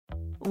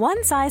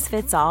One size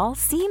fits all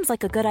seems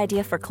like a good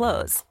idea for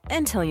clothes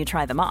until you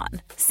try them on.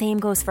 Same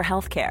goes for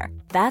healthcare.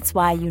 That's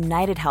why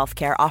United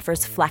Healthcare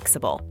offers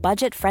flexible,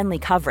 budget-friendly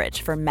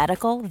coverage for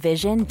medical,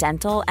 vision,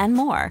 dental, and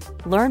more.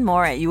 Learn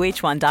more at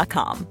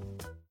uh1.com.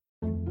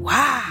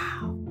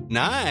 Wow.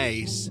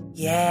 Nice.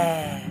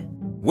 Yeah.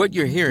 What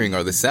you're hearing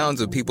are the sounds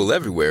of people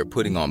everywhere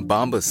putting on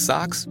Bombas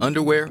socks,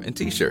 underwear, and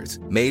T-shirts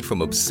made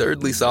from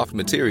absurdly soft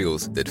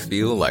materials that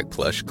feel like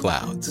plush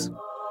clouds.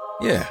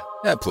 Yeah,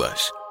 that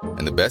plush.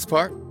 And the best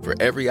part? For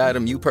every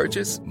item you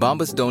purchase,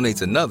 Bombas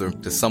donates another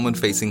to someone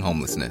facing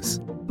homelessness.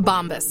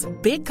 Bombas.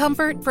 Big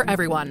comfort for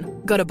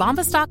everyone. Go to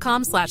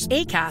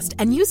bombas.com/ACAST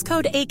and use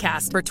code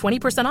ACAST for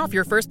 20% off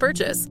your first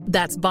purchase.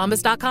 That's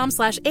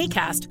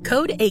bombas.com/ACAST.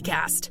 Code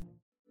ACAST.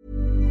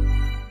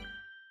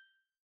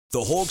 The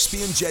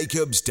Hawksbee and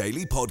Jacobs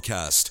Daily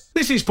Podcast.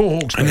 This is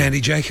Paul Hawksbee. And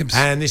Andy Jacobs.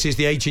 And this is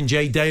the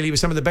H&J Daily with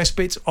some of the best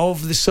bits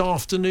of this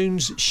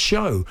afternoon's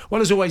show.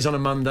 Well, as always on a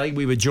Monday,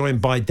 we were joined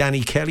by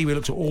Danny Kelly. We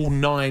looked at all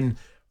 9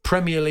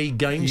 Premier League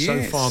games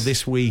so far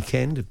this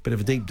weekend. A bit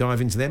of a deep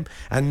dive into them.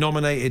 And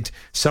nominated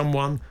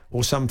someone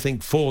or something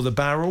for the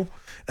barrel.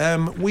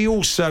 We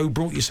also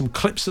brought you some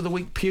clips of the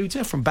week,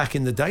 Pewter, from back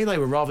in the day. They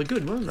were rather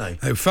good, weren't they?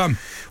 They were fun.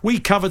 We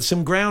covered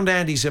some ground.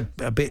 Andy's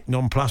a bit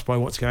nonplussed by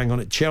what's going on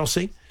at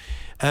Chelsea.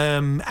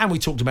 And we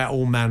talked about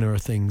all manner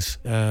of things.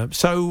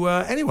 So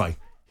anyway,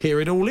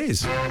 here it all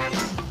is. Everyone,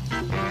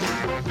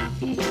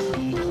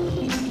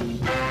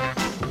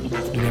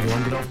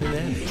 good afternoon,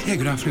 Andy. Yeah,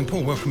 good afternoon,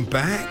 Paul. Welcome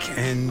back.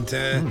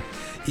 And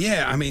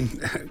yeah, I mean,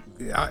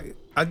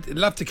 I'd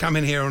love to come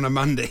in here on a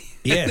Monday.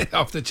 Yeah.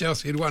 After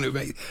Chelsea had won, it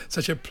would make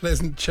such a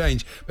pleasant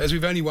change. But as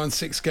we've only won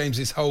 6 games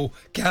this whole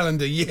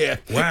calendar year,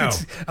 wow,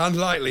 it's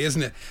unlikely,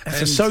 isn't it?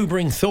 That's a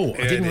sobering thought.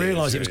 I didn't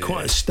realise it was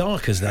quite as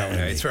stark as that.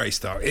 No, it's very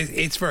stark.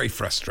 It's very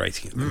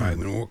frustrating at the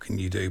moment. What can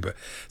you do? But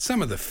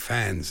some of the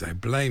fans, they're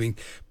blaming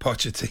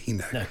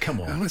Pochettino. No,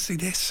 come on. Honestly,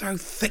 they're so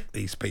thick,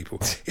 these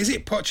people. Is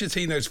it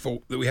Pochettino's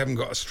fault that we haven't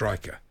got a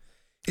striker?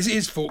 Is it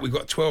his fault we've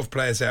got 12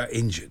 players out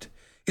injured?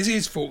 Is it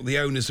his fault the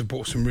owners have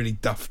bought some really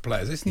duff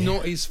players? It's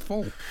not his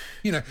fault.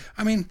 You know,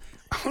 I mean,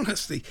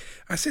 honestly,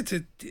 I said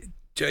to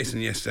Jason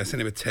yesterday, I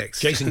sent him a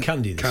text. Jason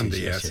Cundy.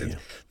 I said,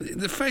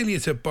 the failure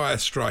to buy a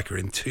striker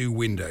in 2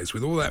 windows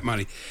with all that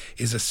money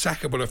is a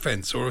sackable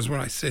offence, or as when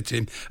I said to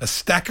him, a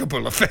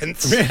stackable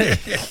offence. Really?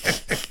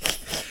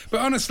 But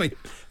honestly,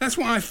 that's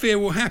what I fear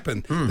will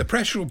happen. The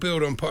pressure will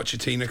build on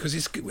Pochettino because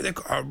they've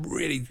got a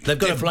really They've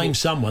got to blame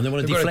someone. They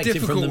want to deflect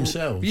it from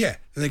themselves. Yeah,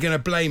 and they're going to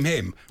blame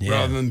him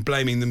rather than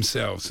blaming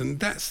themselves. And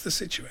that's the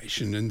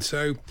situation. And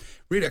so,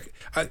 really,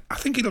 I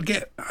think I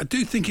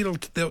do think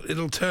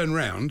it'll turn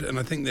round, and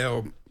I think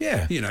they'll,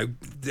 you know,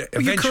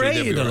 eventually you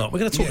created a lot. We're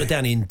going to talk to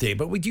Danny in deep,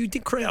 but you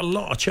did create a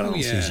lot of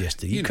chances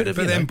yesterday. You could have,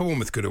 but then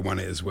Bournemouth could have won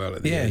it as well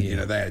at the end. Yeah. You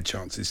know, they had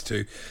chances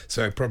too.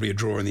 So probably a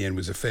draw in the end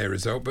was a fair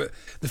result. But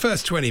the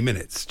first 20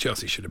 minutes,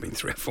 Chelsea should have been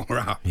 3 or 4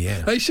 up.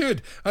 Yeah, they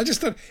should. I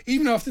just thought,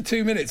 even after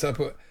 2 minutes, I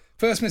put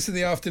first miss of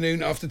the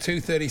afternoon after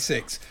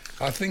 2:36.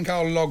 I think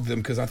I'll log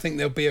them because I think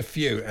there'll be a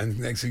few, and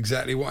that's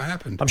exactly what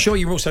happened. I'm sure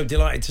you're also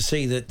delighted to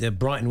see that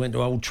Brighton went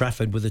to Old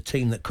Trafford with a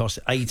team that cost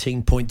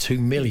 18.2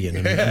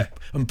 million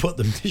and put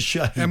them to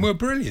shame. And we're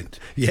brilliant.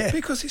 Yeah.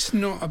 Because it's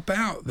not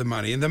about the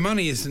money, and the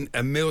money isn't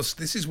a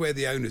millstone. This is where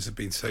the owners have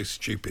been so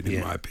stupid,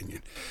 in my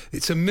opinion.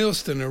 It's a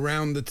millstone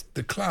around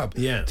the club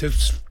to have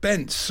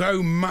spent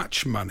so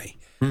much money.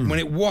 When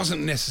it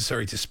wasn't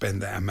necessary to spend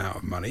that amount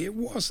of money. It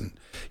wasn't.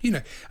 You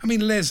know, I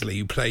mean, Leslie,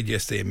 who played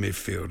yesterday in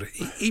midfield,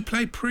 he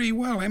played pretty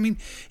well. I mean,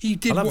 he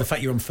did. I love the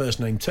fact you're on first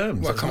name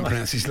terms. Well, I can't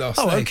pronounce his last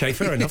name. Oh, okay,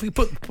 fair enough. You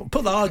put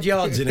the hard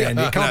yards in it,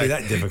 it can't be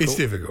that difficult. It's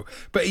difficult.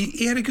 But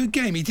he had a good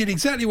game. He did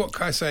exactly what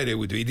Caicedo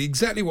would do. He did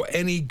exactly what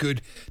any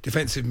good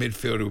defensive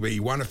midfielder would be.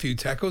 He won a few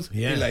tackles.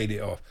 He laid it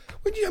off.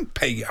 When you don't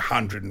pay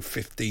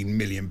 £115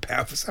 million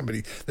for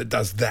somebody that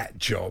does that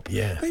job,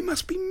 they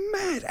must be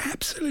mad,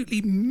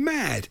 absolutely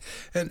mad.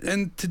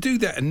 And to do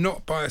that and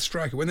not buy a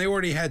striker when they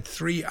already had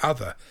 3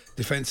 other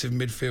defensive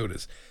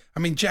midfielders. I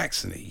mean,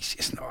 Jackson, he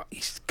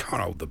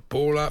can't hold the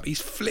ball up.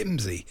 He's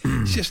flimsy.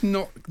 He's just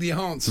not the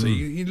answer.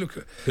 You look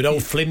at good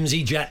old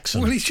flimsy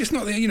Jackson. Well, he's just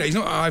not he's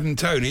not Ivan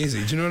Toney, is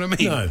he? Do you know what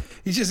I mean? No.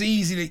 He's just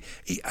easily.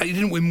 He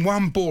didn't win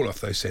one ball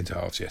off those centre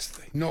halves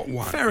yesterday. Not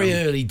one. Very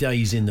early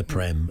days in the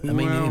Prem. I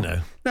mean, you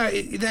know. No,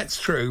 that's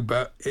true,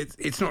 but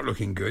it's not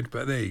looking good.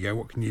 But there you go.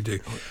 What can you do?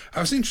 I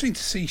was interested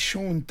to see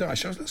Sean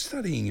Dyche. I was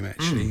studying him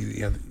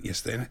actually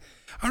yesterday. And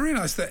I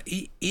realised that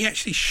he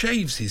actually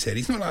shaves his head.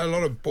 He's not like a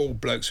lot of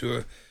bald blokes who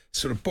are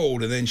sort of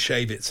bald and then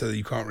shave it so that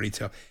you can't really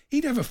tell.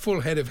 He'd have a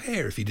full head of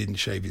hair if he didn't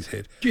shave his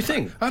head. Do you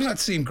think? I'd like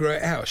to see him grow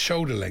it out,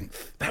 shoulder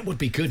length. That would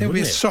be good, It would be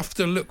wouldn't a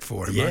softer look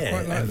for him. I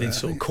quite like that.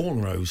 Sort of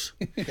cornrows.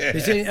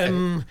 Is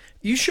it,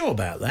 you sure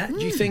about that?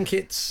 Do you think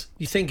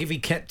you think if he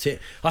kept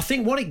it? I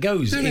think what it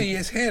goes. No,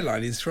 his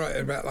hairline is right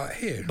about like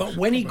here. But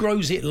when he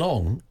grows it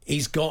long,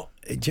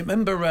 Do you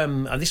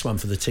remember this one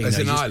for the teenagers?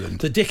 As in Ireland?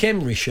 The Dick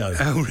Emery show.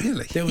 Oh,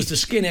 really? There was the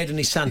skinhead and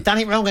his son. Done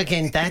it wrong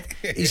again, Dad.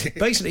 He's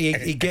basically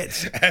he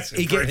gets. That's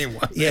a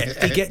brilliant one. Yeah,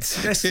 he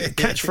gets that's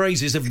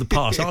catchphrases of the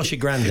past. Ask your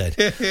granddad.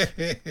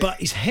 But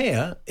his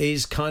hair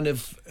is kind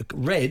of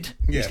red.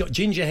 Yeah. He's got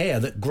ginger hair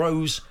that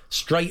grows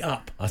straight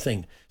up, I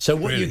think. So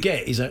what you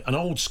get is an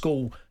old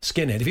school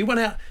skinhead. If he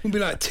went out, It'd be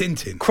like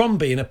Tintin.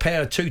 Crombie in a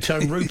pair of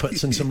two-tone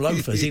Ruperts and some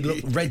loafers, he'd look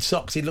red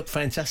socks. He'd look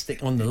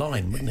fantastic on the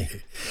line, wouldn't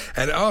he?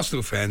 And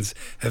Arsenal fans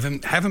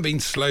haven't been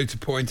slow to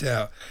point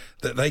out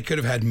that they could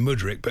have had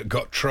Mudryk but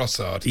got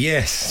Trossard.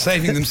 Yes.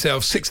 Saving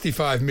themselves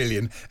 65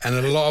 million and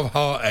a lot of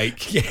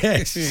heartache.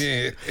 Yes.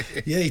 Yeah,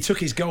 he took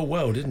his goal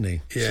well, didn't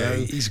he? so,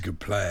 he's a good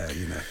player,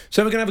 you know.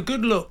 So we're going to have a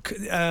good look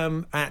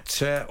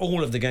at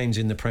all of the games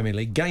in the Premier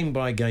League,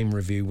 game-by-game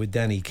review with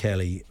Danny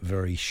Kelly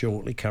very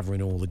shortly,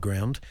 covering all the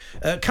ground.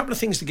 A couple of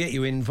things to get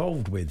you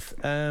involved with.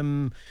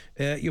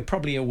 You're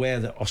probably aware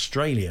that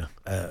Australia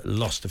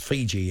lost to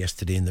Fiji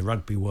yesterday in the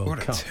Rugby World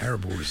Cup. What a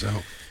terrible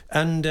result.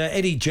 And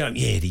Eddie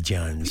Jones.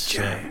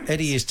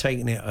 Eddie is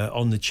taking it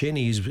on the chin.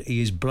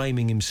 He is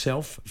blaming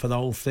himself for the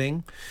whole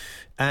thing.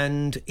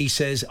 And he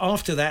says,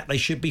 after that, they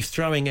should be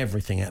throwing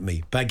everything at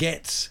me.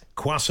 Baguettes,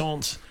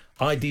 croissants.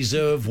 I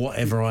deserve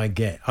whatever I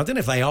get. I don't know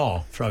if they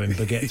are throwing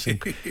baguettes.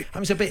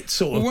 It's a bit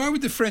sort of... Well, why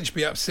would the French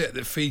be upset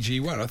that Fiji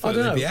won? I thought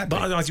don't they'd know, be happy.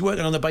 but I was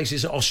working on the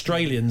basis that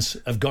Australians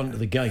have gone to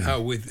the game.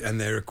 Oh, and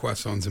there are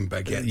croissants and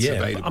baguettes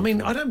available. I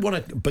mean, I don't want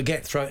a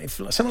baguette throw. If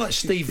someone like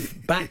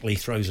Steve Backley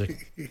throws a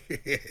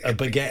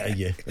baguette at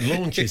you and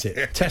launches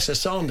it, Tessa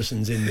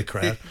Sanderson's in the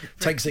crowd,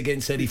 takes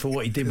against Eddie for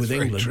what he did with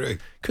England. True.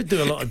 Could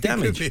do a lot of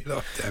damage. Could be a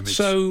lot of damage.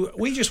 So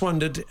we just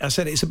wondered, I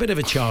said it's a bit of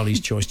a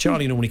Charlie's choice.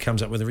 Charlie normally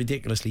comes up with a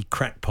ridiculously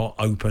crackpot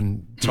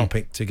open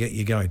topic to get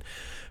you going.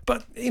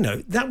 But,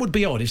 that would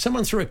be odd. If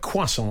someone threw a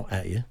croissant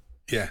at you,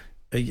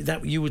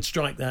 that you would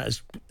strike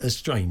that as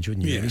strange,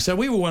 wouldn't you? Yeah. So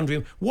we were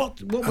wondering,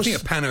 what was... I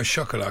think a pan au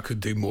chocolat could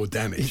do more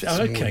damage.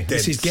 Oh, okay, more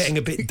this is dense. getting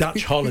a bit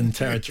Dutch Holland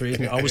territory,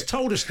 isn't it? I was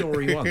told a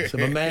story once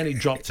of a man who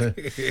dropped a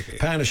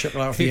pan of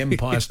chocolate off the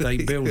Empire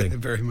State Building.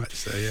 Very much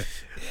so,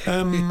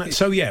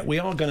 yeah. We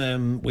are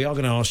going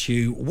to ask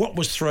you what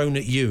was thrown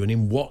at you and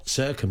in what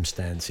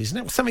circumstances. And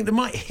that was something that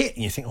might hit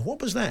and you think,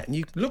 what was that? And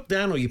you look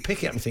down or you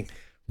pick it up and think,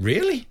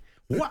 really?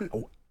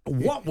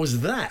 What was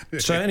that?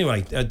 So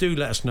anyway, do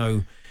let us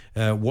know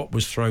what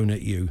was thrown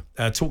at you.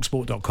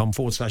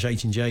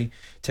 Talksport.com/H&J.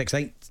 Text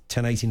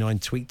 81089,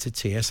 tweet to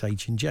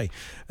TSH&J.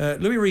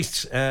 Louis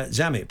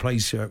Rees-Zammit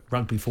plays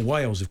rugby for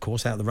Wales, of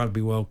course, out of the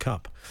Rugby World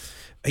Cup.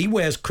 He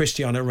wears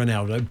Cristiano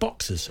Ronaldo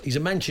boxers. He's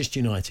a Manchester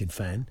United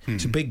fan.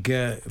 He's a big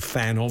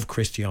fan of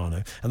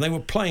Cristiano. And they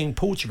were playing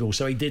Portugal,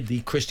 so he did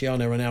the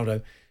Cristiano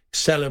Ronaldo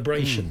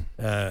celebration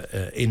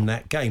in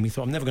that game. He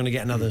thought, I'm never going to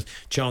get another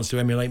chance to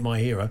emulate my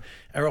hero.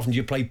 How often do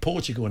you play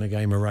Portugal in a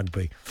game of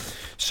rugby?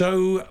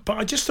 So, but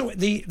I just thought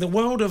the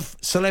world of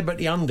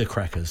celebrity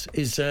undercrackers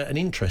is an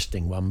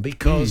interesting one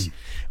because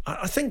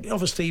I think,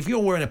 obviously, if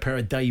you're wearing a pair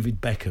of David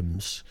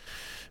Beckhams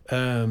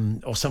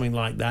or something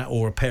like that,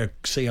 or a pair of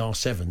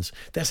CR7s,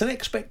 there's an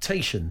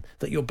expectation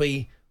that you'll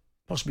be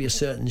possibly a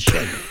certain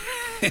shape.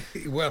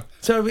 well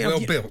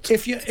built.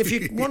 If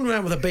you wander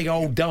around with a big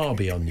old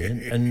derby on you,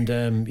 and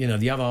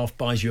the other half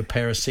buys you a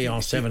pair of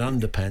CR7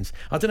 underpants,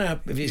 I don't know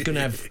if it's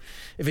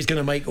going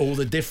to make all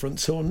the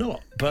difference or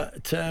not.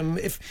 But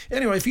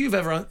if you've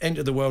ever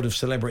entered the world of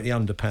celebrity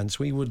underpants,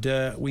 we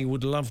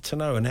would love to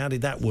know. And how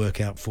did that work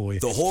out for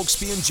you? The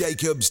Hawksbee and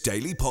Jacobs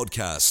Daily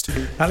Podcast.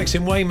 Alex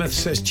in Weymouth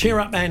says, "Cheer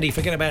up, Andy.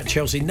 Forget about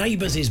Chelsea.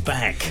 Neighbours is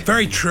back."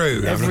 Very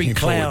true. Every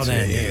cloud,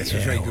 Andy. Yes, it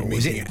was very good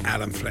meeting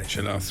Alan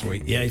Fletcher last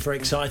week. Yeah, he's very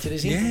excited,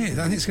 is he? Yeah,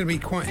 I think it's going to be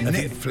quite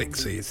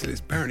Netflixy.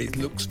 Apparently, it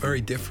looks very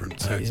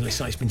different. So it looks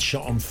like it's been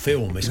shot on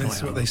film. It's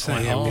that's what they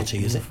say. Quite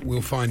arty, is it?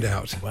 We'll find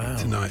out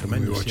tonight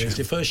when we watch it. It's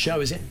your first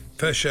show, is it?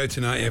 First show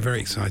tonight. Yeah, very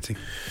exciting.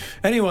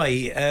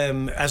 Anyway,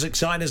 as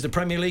exciting as the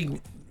Premier League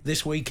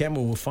this weekend,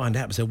 we'll find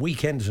out. It's a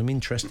weekend of some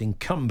interesting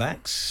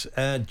comebacks.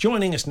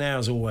 Joining us now,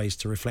 as always,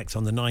 to reflect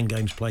on the 9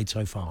 games played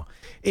so far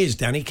is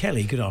Danny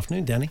Kelly. Good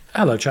afternoon, Danny.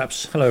 Hello,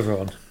 chaps. Hello,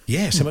 everyone.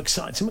 Yeah, some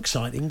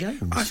exciting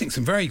games. I think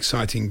some very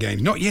exciting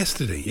games. Not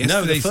yesterday.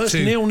 No, the first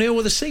 0-0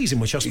 of the season,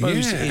 which I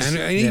suppose is...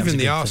 and even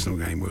the Arsenal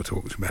game, we'll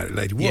talk about it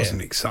later,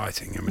 wasn't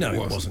exciting. I mean,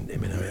 it wasn't. I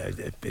mean,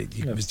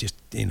 it was just,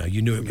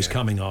 you knew it was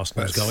coming,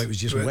 Arsenal's goal. It was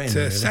just when.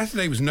 Really.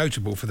 Saturday was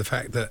notable for the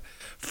fact that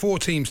 4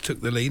 teams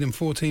took the lead and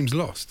 4 teams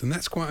lost, and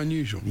that's quite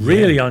unusual.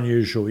 Really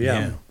unusual,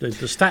 yeah. The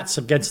stats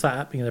against that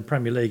happening in the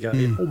Premier League are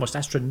almost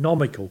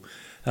astronomical.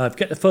 If you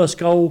get the first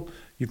goal,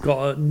 you've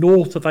got a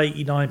north of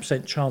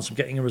 89% chance of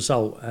getting a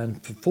result,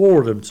 and for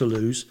 4 of them to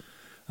lose,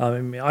 I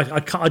mean, I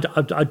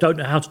don't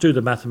know how to do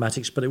the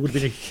mathematics, but it would have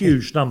been a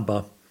huge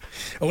number.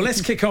 Well,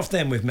 let's kick off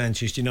then with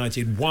Manchester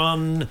United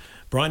 1,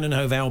 Brighton and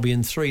Hove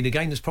Albion 3. The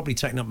game that's probably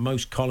taken up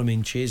most column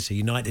inches.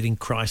 United in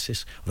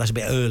crisis. Well, that's a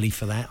bit early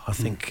for that. I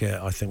think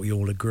we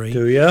all agree.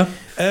 Do you?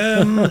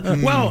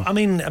 Well, I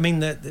mean,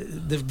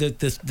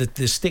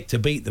 the stick to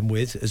beat them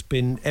with has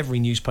been every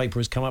newspaper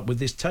has come up with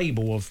this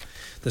table of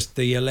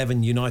the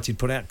 11 United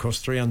put out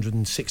cost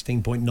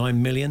 316.9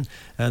 million,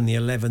 and the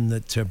 11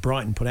 that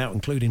Brighton put out,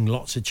 including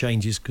lots of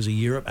changes because of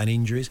Europe and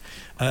injuries,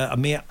 a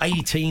mere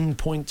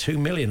 18.2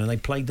 million, and they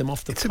played them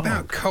off the park. It's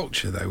about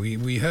culture, though.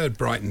 We heard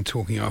Brighton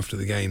talking after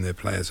the game, their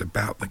players,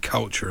 about the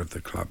culture of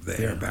the club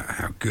there, about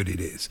how good it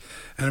is,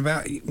 and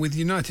with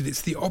United,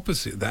 it's the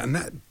opposite of that, and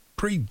that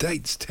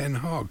predates Ten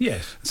Hag.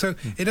 Yes. So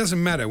it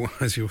doesn't matter,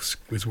 as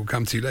we'll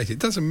come to later, it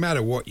doesn't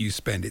matter what you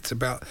spend. It's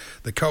about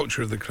the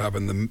culture of the club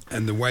and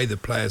the way the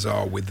players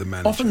are with the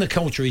manager. Often the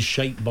culture is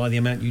shaped by the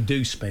amount you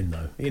do spend,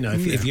 though. You know,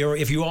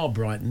 if you are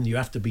Brighton, you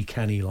have to be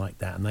canny like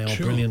that, and they are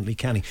brilliantly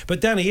canny. But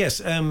Danny, yes,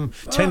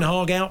 Ten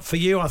Hag out for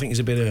you, I think, is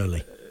a bit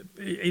early.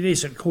 It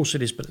is, of course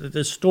it is, but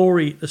the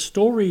story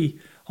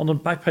on the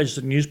back pages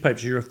of the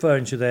newspapers you're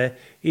referring to there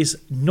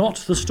is not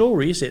the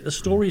story, is it? The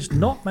story is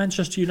not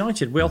Manchester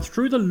United. We are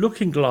through the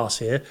looking glass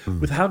here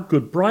with how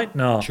good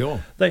Brighton are.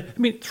 Sure.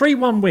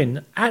 3-1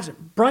 win.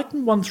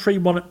 Brighton won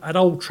 3-1 at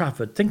Old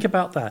Trafford. Think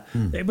about that.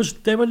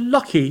 They were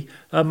lucky,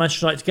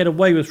 Manchester United, to get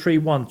away with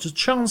 3-1. Just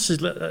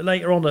chances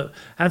later on that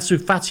Ansu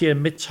Fati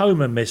and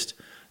Mitoma missed.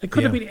 It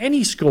could have been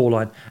any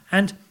scoreline.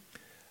 And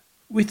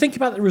we think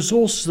about the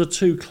resources of the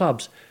two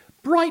clubs.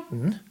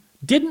 Brighton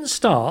didn't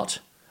start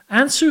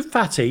Ansu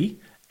Fati,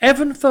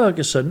 Evan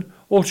Ferguson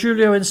or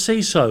Julio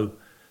Enciso.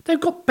 They've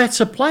got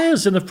better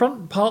players in the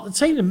front part of the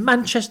team than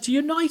Manchester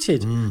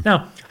United.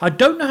 Now, I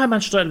don't know how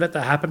Manchester United let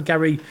that happen.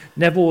 Gary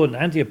Neville and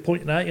Andy are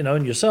pointing out,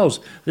 and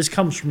yourselves, this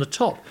comes from the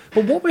top.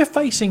 But what we're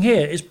facing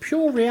here is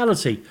pure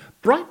reality.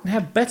 Brighton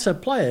have better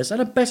players and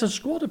a better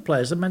squad of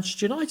players than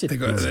Manchester United. They've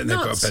got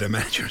a better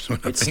manager as well,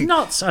 I think. It's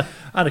nuts.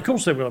 And of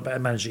course they've got a better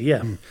manager,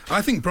 yeah.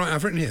 I think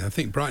I've written here, I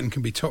think Brighton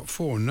can be top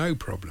 4, no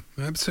problem.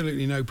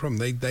 Absolutely no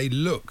problem. They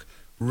look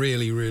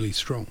really, really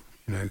strong,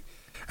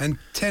 And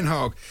Ten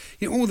Hag,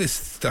 all this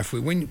stuff,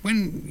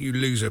 when you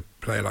lose a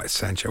player like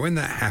Sancho, when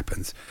that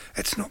happens,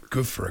 it's not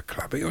good for a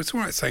club. It's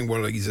all right saying,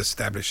 well, he's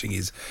establishing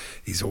his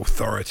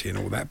authority and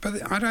all that,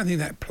 but I don't think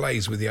that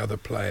plays with the other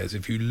players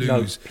if you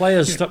lose.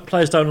 No,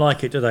 players don't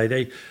like it, do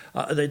they?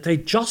 They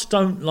just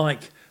don't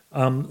like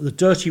the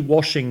dirty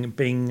washing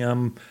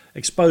being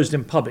exposed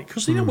in public,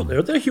 because you know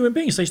what they're human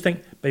beings. They just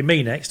think, be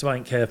me next if I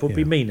ain't careful,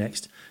 be me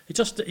next.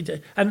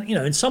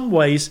 In some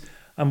ways,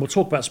 and we'll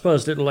talk about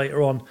Spurs a little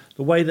later on,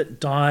 the way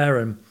that Dyer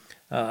and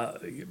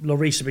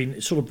Lloris have been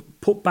sort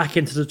of put back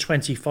into the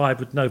 25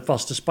 with no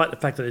fuss, despite the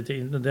fact that they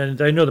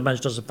know the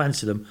manager doesn't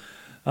fancy them,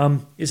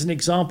 is an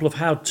example of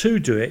how to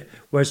do it,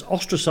 whereas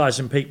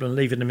ostracising people and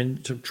leaving them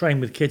to train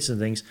with kids and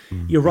things.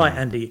 You're right,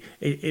 Andy.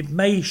 It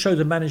may show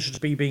the manager to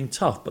be being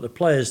tough, but the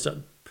players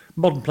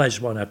modern players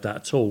won't have that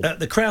at all.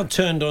 The crowd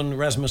turned on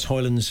Rasmus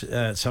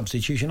Højlund's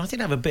substitution. I did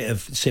have a bit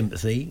of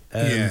sympathy.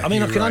 I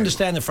can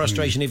understand the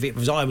frustration if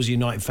I was a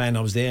United fan,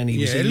 I was there, and he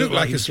was. It looked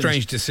like a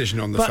strange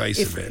decision on the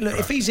face of it. Look,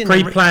 if he's in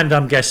pre-planned,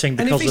 I'm guessing,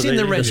 because of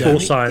the score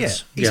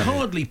signs. He's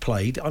hardly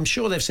played. I'm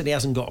sure they've said he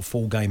hasn't got a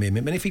full game in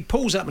him. And if he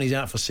pulls up and he's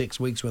out for 6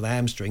 weeks with a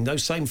hamstring,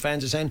 those same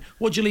fans are saying,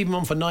 "What'd you leave him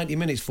on for 90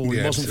 minutes for?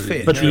 He wasn't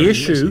fit." But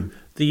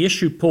the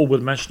issue, Paul,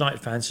 with Manchester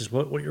United fans is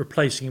what you're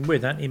replacing him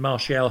with. Anthony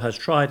Martial has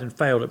tried and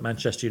failed at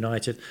Manchester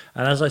United.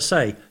 And as I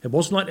say, it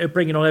wasn't like they were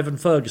bringing on Evan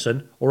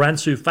Ferguson or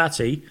Ansu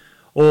Fati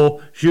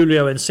or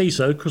Julio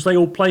Enciso, because they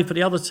all play for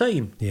the other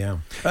team. Yeah.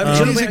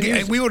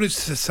 We ought to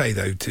say,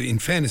 though, in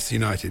fairness to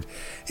United,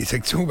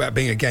 it's all about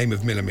being a game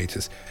of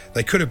millimetres.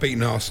 They could have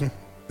beaten Arsenal.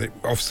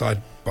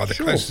 Offside by the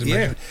closest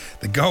measure.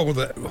 The goal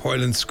that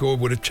Højlund scored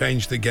would have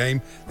changed the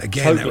game.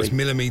 Again, that was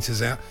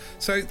millimetres out.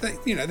 So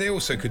they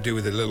also could do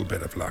with a little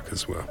bit of luck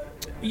as well.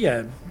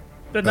 Yeah,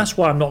 but that's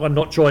why I'm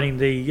not joining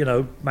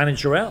the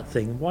manager out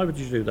thing. Why would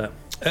you do that?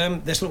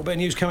 There's a little bit of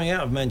news coming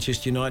out of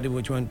Manchester United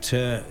which won't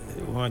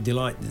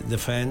delight the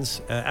fans.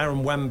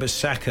 Aaron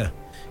Wan-Bissaka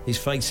is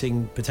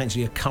facing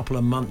potentially a couple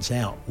of months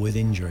out with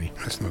injury.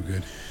 That's not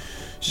good.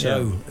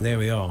 So there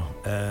we are.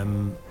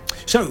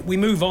 So we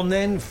move on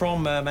then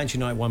from Manchester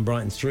United 1,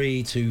 Brighton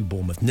 3 to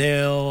Bournemouth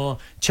 0,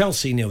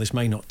 Chelsea 0. This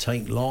may not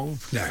take long.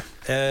 No.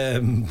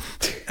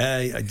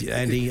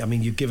 Andy, I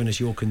mean, you've given us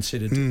your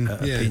considered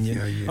opinion.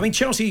 Yeah. I mean,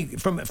 Chelsea,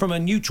 from a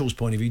neutral's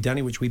point of view,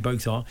 Danny, which we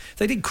both are,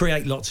 they did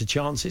create lots of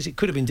chances. It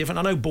could have been different.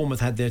 I know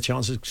Bournemouth had their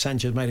chances.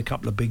 Sanchez made a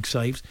couple of big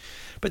saves.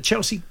 But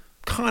Chelsea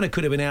kind of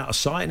could have been out of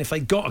sight. And if they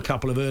got a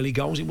couple of early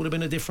goals, it would have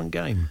been a different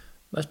game.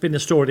 That's been the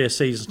story of their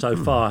season so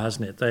far,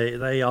 hasn't it?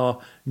 They are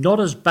not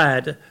as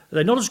bad.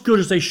 They're not as good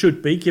as they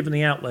should be, given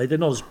the outlay. They're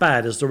not as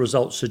bad as the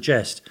results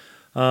suggest.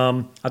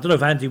 I don't know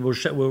if Andy will.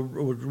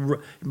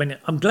 I mean,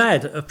 I'm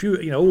glad.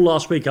 All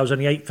last week I was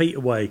only 8 feet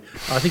away.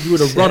 I think he would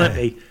have run at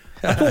me.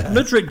 I thought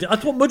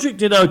Mudryk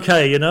did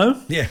okay,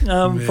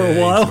 for a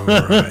while. He's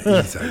all right.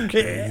 He's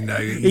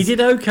okay. He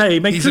did okay. He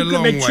made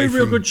two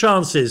real good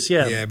chances.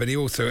 Yeah, but he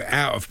also,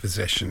 out of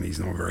possession, he's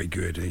not very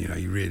good.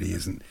 He really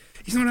isn't.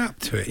 he's not up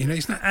to it.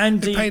 He's not.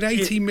 And they paid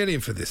 18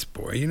 million for this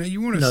boy.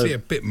 You want to see a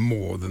bit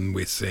more than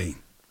we're seeing.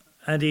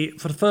 And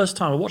for the first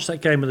time, I watched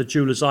that game with the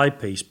jeweler's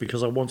eyepiece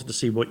because I wanted to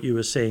see what you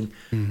were seeing.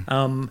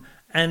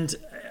 And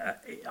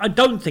I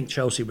don't think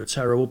Chelsea were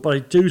terrible, but I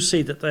do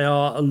see that they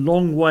are a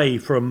long way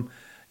from,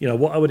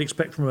 what I would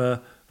expect from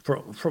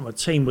a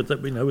team with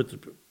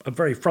a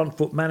very front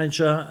foot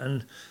manager.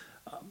 And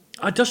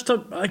I just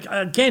don't,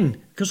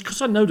 again,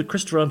 because I know that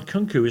Christopher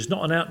Nkunku is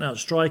not an out-and-out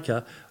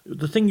striker,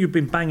 the thing you've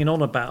been banging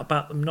on about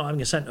them not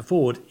having a centre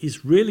forward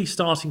is really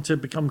starting to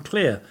become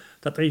clear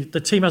that the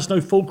team has no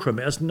fulcrum.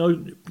 It has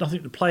nothing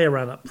to play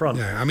around up front.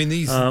 Yeah, I mean,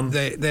 they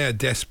are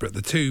desperate.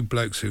 The two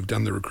blokes who've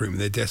done the recruitment,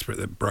 they're desperate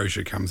that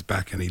Brozier comes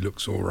back and he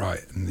looks all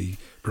right and he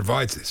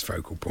provides this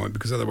focal point,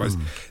 because otherwise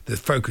the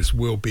focus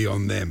will be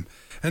on them.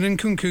 And then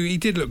Nkunku, he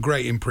did look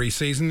great in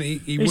pre-season.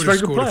 He would have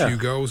scored a few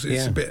goals.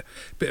 It's a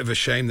bit of a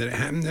shame that it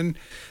happened. And,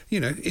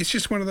 it's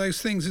just one of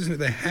those things, isn't it?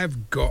 They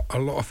have got a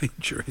lot of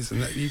injuries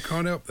and that you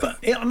can't help that.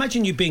 But I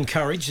imagine you'd be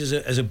encouraged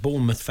as a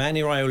Bournemouth fan.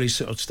 Iraoli's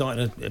sort of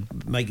starting to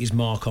make his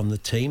mark on the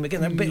team. Again,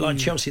 they're a bit like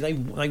Chelsea.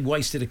 They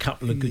wasted a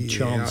couple of good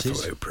chances. I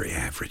thought they were pretty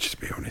average, to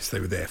be honest. They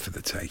were there for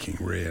the taking,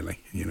 really.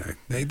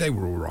 They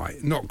were all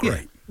right. Not great.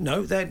 Yeah.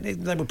 No,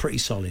 they were pretty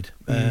solid.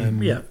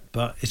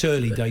 But it's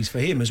early days for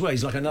him as well.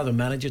 He's like another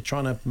manager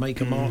trying to make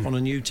a mark on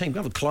a new team.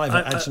 Clive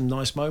had some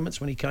nice moments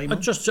when he came on.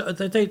 I thought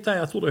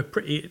they were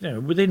pretty,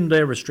 within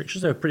their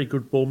restrictions, they were pretty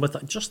good, Bournemouth. I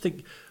just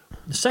think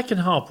the second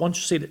half, once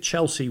you see that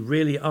Chelsea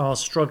really are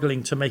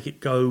struggling to make it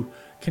go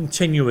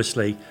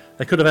continuously,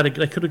 they could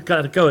have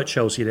got a go at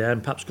Chelsea there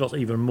and perhaps got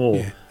even more.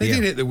 Yeah. They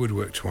did hit the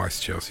woodwork twice,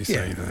 Chelsea.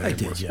 They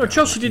did.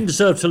 Chelsea didn't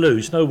deserve to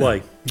lose. No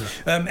way.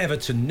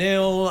 Everton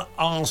 0,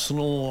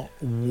 Arsenal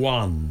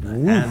 1,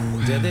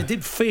 and they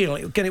did feel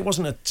again. It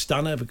wasn't a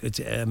stunner because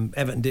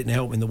Everton didn't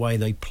help in the way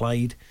they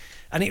played.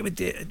 And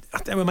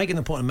they were making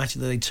the point of Match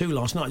of the Day 2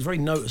 last night. It's very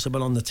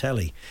noticeable on the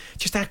telly,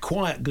 just how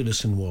quiet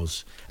Goodison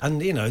was.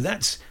 And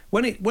that's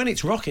when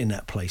it's rocking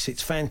that place,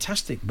 it's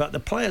fantastic. But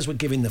the players were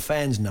giving the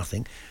fans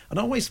nothing. And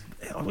I always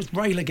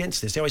rail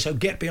against this. They always say,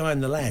 get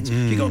behind the lads.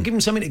 You've got to give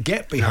them something to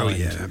get behind. Oh,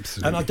 yeah,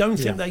 absolutely. And I don't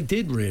think they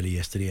did really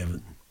yesterday,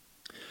 Everton.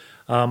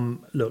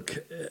 Look,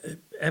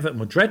 Everton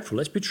were dreadful.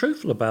 Let's be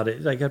truthful about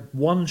it. They had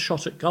one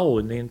shot at goal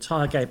in the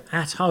entire game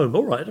at home.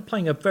 All right, they're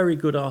playing a very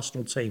good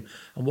Arsenal team.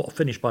 And what a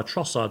finish by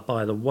Trossard,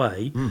 by the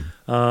way.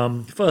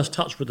 First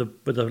touch with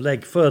the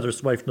leg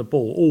furthest away from the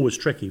ball, always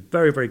tricky.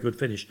 Very, very good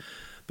finish.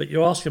 But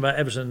you're asking about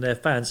Everton and their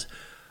fans.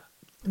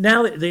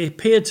 Now they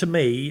appear to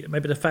me,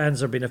 maybe the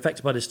fans have been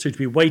affected by this too, to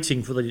be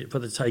waiting for the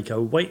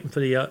takeover, waiting for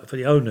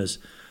the owners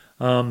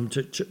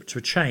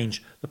to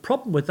change. The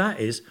problem with that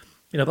is,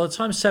 by the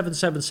time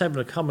 777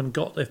 have come and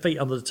got their feet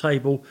under the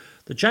table,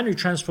 the January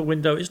transfer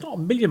window is not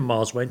a million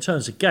miles away in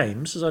terms of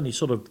games. There's only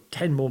sort of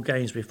 10 more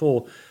games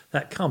before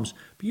that comes.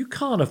 But you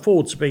can't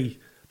afford to be,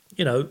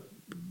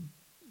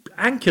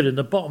 anchored in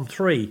the bottom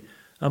three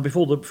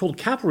before the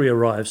cavalry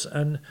arrives.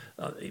 And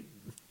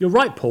you're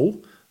right,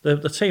 Paul. The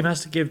team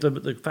has to give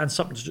the fans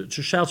something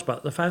to shout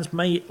about. The fans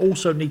may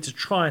also need to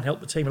try and help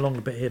the team along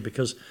a bit here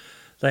because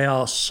they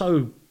are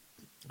so...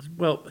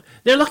 Well,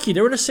 they're lucky.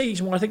 They're in a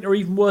season where I think there are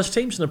even worse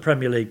teams in the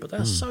Premier League, but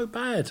they're so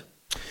bad.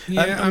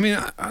 Yeah,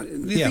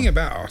 the thing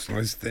about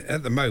Arsenal is that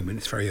at the moment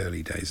it's very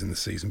early days in the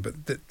season,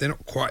 but they're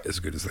not quite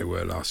as good as they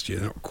were last year.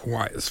 They're not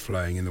quite as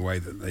flowing in the way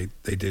that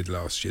they did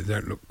last year. They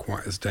don't look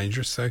quite as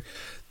dangerous. So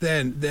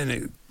then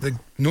the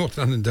North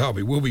London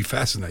derby will be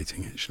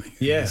fascinating, actually.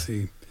 Yeah.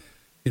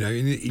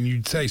 And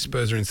you'd say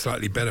Spurs are in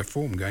slightly better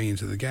form going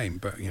into the game,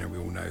 but we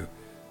all know.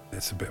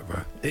 It's a bit of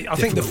a... I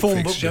think the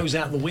form book goes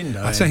out the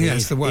window. I think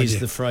that's the word. Is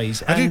the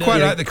phrase. I did quite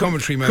like the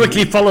commentary moment.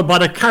 Quickly followed by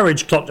the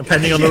carriage clock,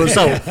 depending on the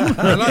result.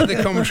 I like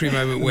the commentary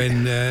moment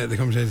when the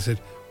commentator said,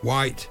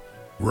 White,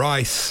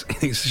 Rice.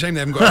 It's a shame they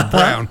haven't got a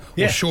Brown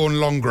or Sean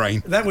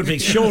Longgrain. That would be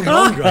Sean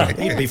Longgrain.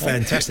 He'd be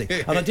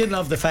fantastic. And I did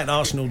love the fact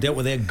Arsenal dealt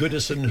with their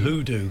Goodison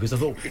Hoodoo, because I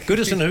thought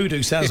Goodison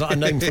Hoodoo sounds like a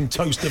name from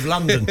Toast of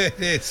London. It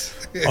is.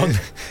 On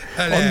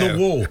the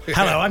wall.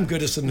 Hello, I'm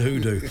Goodison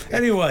Hoodoo.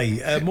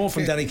 Anyway, more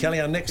from Danny Kelly.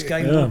 Our next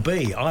game will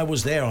be, I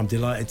was there, I'm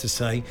delighted to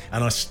say,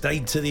 and I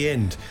stayed to the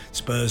end.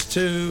 Spurs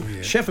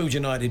 2, Sheffield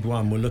United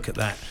 1. We'll look at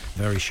that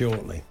very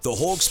shortly. The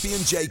Hawksbee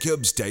and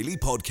Jacobs Daily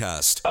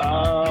Podcast.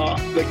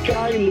 The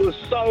game was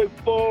so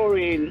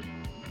boring,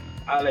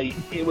 Ali.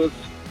 It was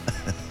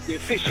the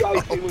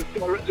officiating was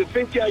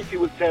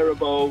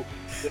terrible.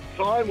 The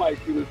time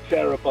wasting was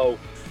terrible.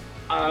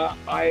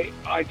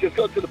 I just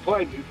got to the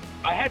point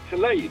I had to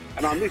leave,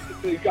 and I missed the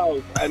 2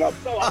 goals, and I'm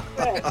so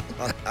upset.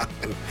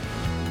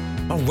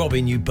 Oh,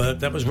 Robin, you burped.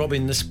 That was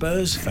Robin, the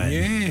Spurs fan.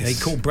 Yes. He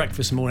called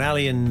breakfast morning.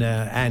 Ali and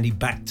Andy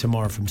back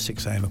tomorrow from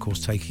 6 a.m, of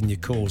course, taking your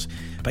calls.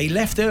 But he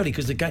left early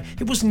because the game...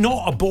 It was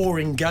not a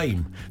boring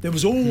game. There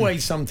was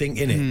always something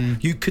in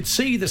it. You could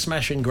see the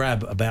smash and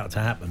grab about to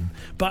happen.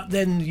 But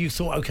then you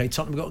thought, OK,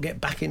 Tottenham got to get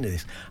back into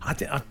this.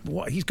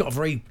 He's got a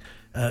very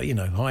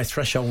high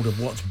threshold of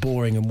what's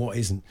boring and what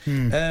isn't.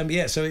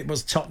 So it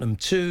was Tottenham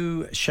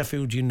 2,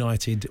 Sheffield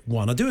United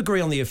 1. I do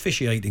agree on the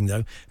officiating,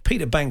 though.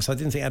 Peter Banks, I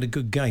didn't think had a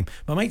good game.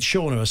 My mate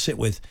Sean, who I sit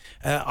with,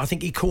 I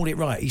think he called it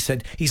right. He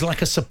said he's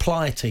like a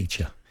supply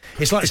teacher.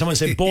 It's like someone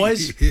said,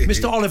 boys,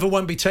 Mr. Oliver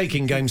won't be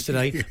taking games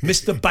today.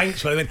 Mr.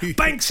 Banks went,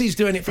 Banksy's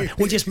doing it.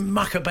 We'll just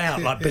muck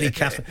about like Billy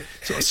Catherine,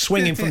 sort of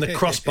swinging from the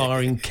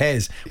crossbar in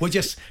Kes. We'll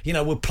just,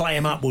 we'll play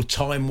him up, we'll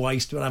time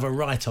waste, we'll have a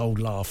right old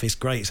laugh. It's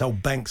great. It's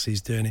old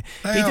Banksy's doing it.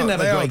 They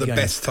are the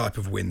best type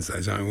of wins,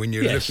 those, aren't they? When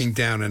you're looking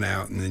down and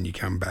out and then you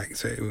come back,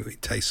 so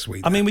it tastes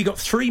sweet. I mean, we got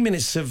 3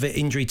 minutes of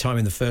injury time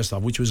in the first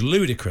half, which was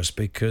ludicrous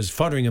because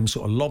Fotheringham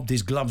sort of lobbed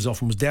his gloves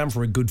off and was down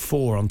for a good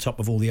 4 on top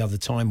of all the other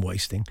time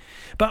wasting.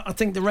 But I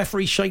think the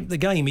referee shaped the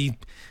game.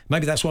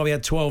 Maybe that's why we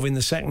had 12 in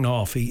the second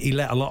half. He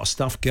let a lot of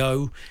stuff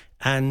go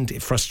and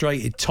it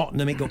frustrated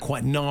Tottenham. It got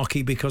quite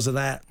narky because of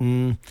that.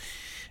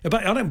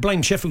 But I don't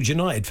blame Sheffield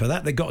United for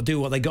that. They've got to do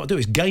what they've got to do.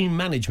 It's game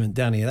management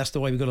down here. That's the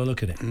way we've got to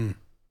look at it.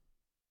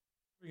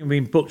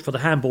 Being booked for the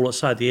handball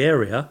outside the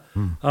area,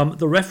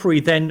 the referee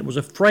then was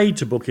afraid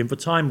to book him for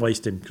time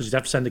wasting because he'd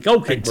have to send the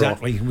goalkeeper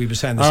Exactly. off. We were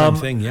saying the same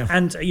thing, yeah.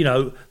 And,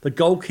 the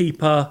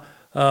goalkeeper...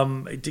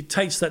 it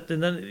dictates that,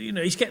 and then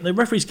the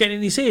referee's getting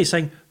in his ear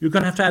saying you're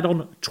going to have to add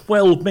on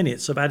 12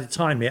 minutes of added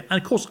time here.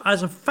 And of course,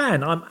 as a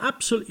fan, I'm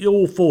absolutely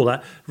all for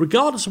that,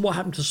 regardless of what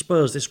happened to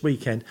Spurs this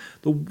weekend.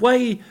 The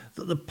way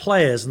that the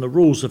players and the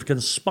rules have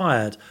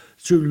conspired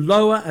to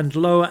lower and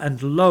lower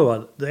and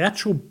lower the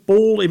actual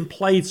ball in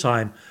play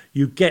time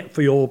you get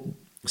for your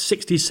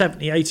 60,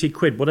 70, 80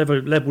 quid,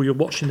 whatever level you're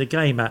watching the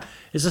game at,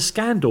 is a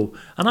scandal.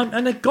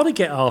 And they've got to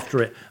get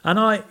after it.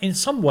 And in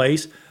some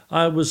ways,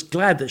 I was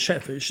glad that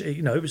Sheffield,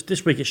 it was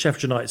this week at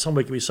Sheffield United, some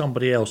week it was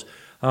somebody else,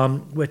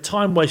 where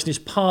time wasting is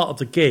part of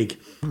the gig.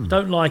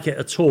 Don't like it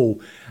at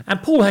all.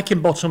 And Paul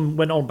Heckingbottom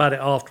went on about it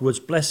afterwards,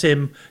 bless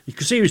him. You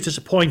could see he was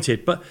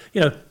disappointed. But,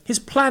 his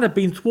plan had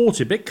been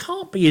thwarted. But it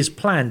can't be his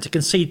plan to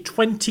concede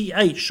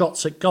 28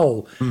 shots at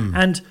goal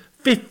and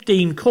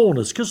 15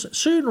 corners, because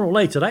sooner or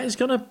later that is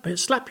going to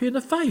slap you in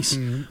the face.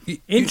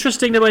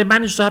 Interesting the way he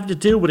managed to have to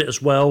deal with it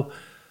as well.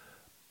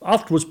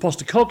 Afterwards,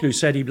 Postecoglou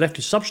said he left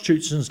his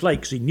substitutes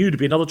late because he knew there'd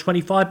be another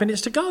 25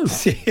 minutes to go.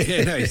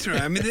 He's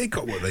right. I mean, they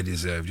got what they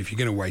deserved if you're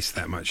going to waste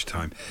that much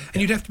time.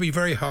 And you'd have to be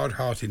very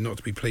hard-hearted not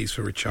to be pleased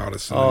for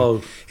Richarlison.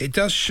 Oh. It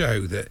does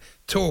show that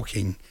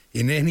talking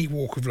in any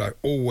walk of life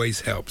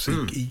always helps.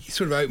 He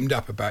sort of opened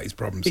up about his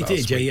problems last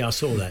week. Yeah, I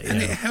saw that.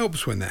 And it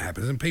helps when that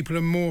happens. And people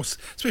are more,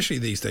 especially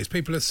these days,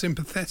 people are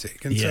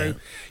sympathetic. And so,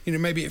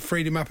 maybe it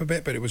freed him up a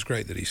bit, but it was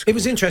great that he scored. It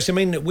was interesting.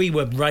 I mean, we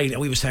were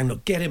saying,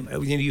 look, get him.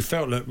 You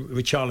felt that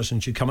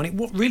Richarlison should come on. It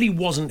really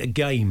wasn't a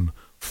game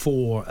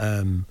for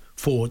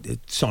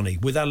Sonny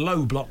with a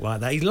low block like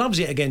that. He loves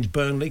it against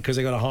Burnley because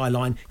they got a high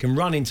line, can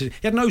run into. He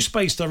had no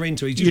space to run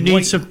into. You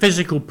need some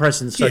physical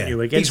presence, don't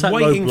you? Against that low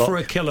block. He's waiting for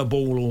a killer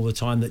ball all the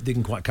time that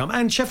didn't quite come.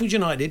 And Sheffield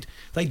United,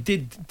 they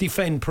did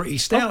defend pretty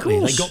stoutly.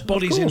 They got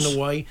bodies in the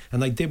way,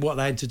 and they did what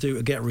they had to do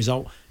to get a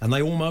result, and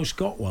they almost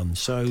got one.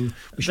 So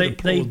we should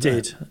applaud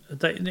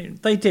that.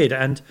 They did,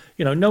 and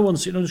no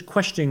one's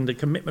questioning the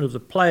commitment of the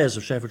players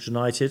of Sheffield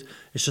United.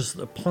 It's just that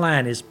the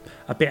plan is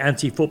a bit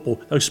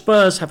anti-football. Those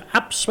Spurs fans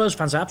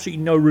have absolutely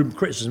no room for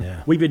criticism.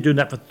 We've been doing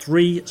that for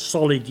 3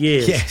 solid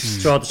years.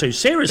 So I'd say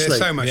seriously,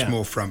 they're so much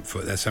more front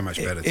foot. They're so much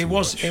better. It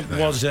was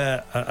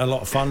a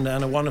lot of fun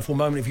and a wonderful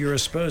moment if you're a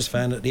Spurs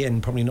fan at the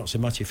end. Probably not so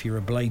much if you're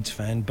a Blades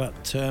fan.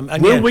 But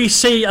will we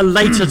see a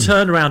later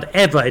turnaround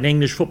ever in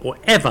English football?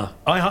 Ever?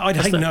 I'd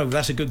hate no.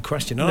 That's a good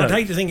question. No. I'd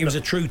hate to think it was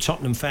a true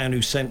Tottenham fan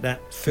who sent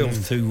that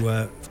filth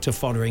to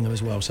Fotheringham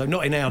as well. So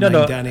not in our name,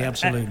 Danny.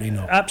 Absolutely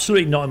not.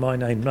 Absolutely not in my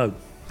name. No.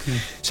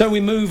 So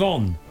we move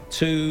on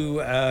to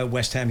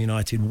West Ham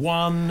United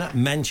 1,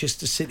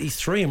 Manchester City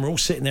 3, and we're all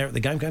sitting there at the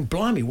game going,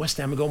 blimey, West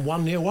Ham have gone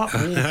 1-0 up,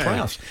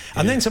 Ward-Prowse.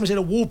 And then someone said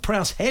a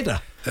Ward-Prowse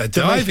header. A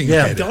diving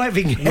header.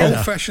 Diving header.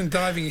 Old-fashioned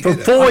diving From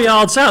header. 4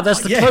 yards out,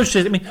 that's the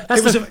closest. I mean,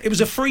 it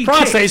was a free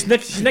Price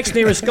kick. His next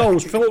nearest goal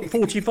was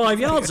 45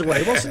 yards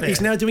away, wasn't it? He's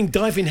now doing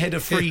diving header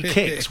free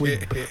kicks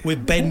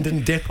with bend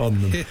and dip on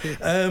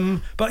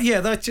them. But yeah,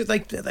 they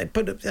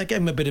gave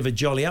him a bit of a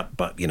jolly up.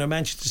 But,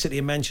 Manchester City,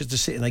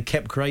 and they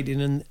kept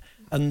creating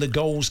and the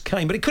goals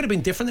came. But it could have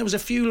been different. There was a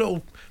few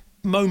little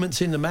moments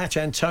in the match.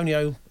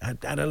 Antonio had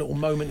a little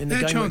moment in the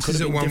game.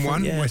 Chances at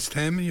 1-1, West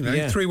Ham.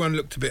 3-1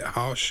 looked a bit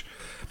harsh,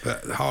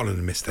 but Haaland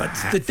missed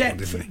that.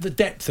 The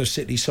depth of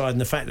City's side and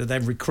the fact that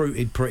they've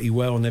recruited pretty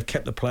well and they've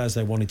kept the players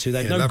they wanted to.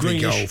 They've no lovely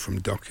Greenish goal from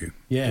Doku.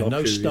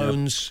 No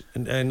Stones,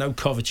 and no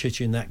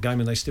Kovacic in that game,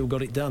 and they still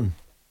got it done.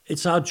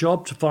 It's our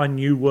job to find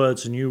new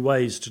words and new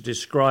ways to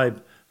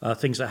describe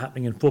things that are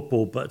happening in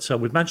football, but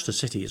with Manchester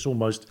City,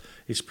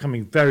 it's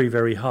becoming very,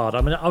 very hard.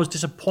 I mean, I was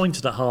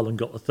disappointed that Haaland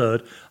got the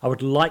third. I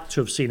would like to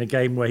have seen a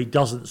game where he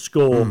doesn't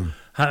score,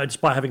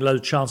 despite having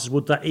loads of chances.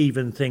 Would that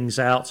even things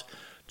out?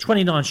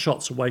 29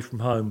 shots away from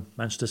home,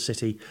 Manchester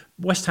City.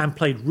 West Ham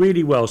played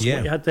really well. So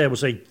what you had there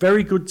was a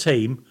very good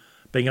team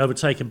being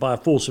overtaken by a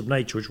force of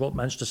nature, which is what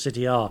Manchester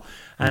City are.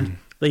 And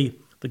the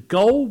The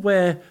goal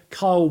where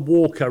Kyle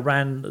Walker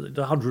ran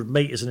the 100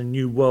 metres in a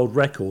new world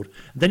record.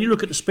 Then you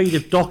look at the speed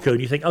of Doku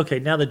and you think, OK,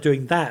 now they're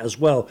doing that as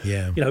well.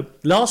 Yeah. You know,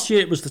 last year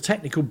it was the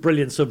technical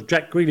brilliance of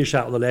Jack Grealish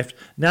out on the left.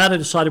 Now they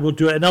decided we'll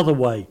do it another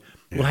way.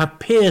 Yeah. We'll have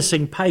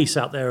piercing pace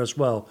out there as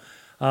well.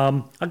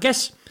 I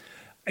guess,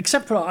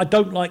 except for I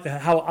don't like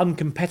how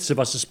uncompetitive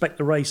I suspect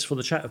the race for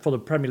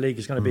the Premier League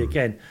is going to be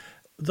again.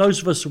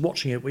 Those of us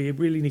watching it, we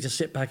really need to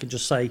sit back and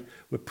just say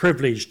we're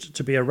privileged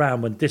to be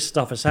around when this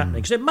stuff is happening,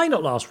 because it may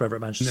not last forever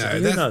at Manchester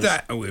City. Who knows?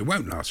 It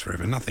won't last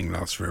forever. Nothing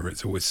lasts forever.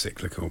 It's always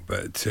cyclical.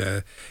 But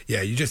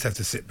you just have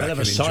to sit back and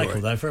enjoy. They'll have a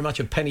cycle, though, very much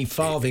a penny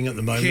farthing at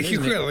the moment.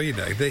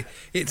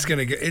 It's going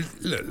to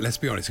get. Look, let's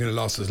be honest, it's going to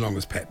last as long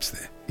as Pep's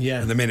there. Yeah.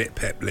 And the minute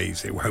Pep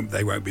leaves, they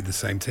won't be the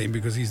same team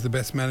because he's the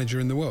best manager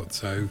in the world.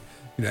 So.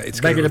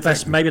 It's maybe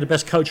the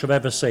best coach I've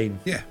ever seen.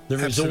 Yeah, the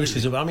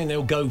resources.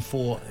 They'll go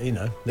for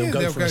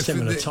a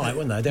similar type,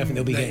 won't they? I definitely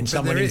they'll be getting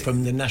someone in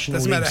from the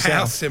National League. Doesn't matter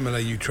how South. similar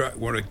you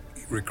want to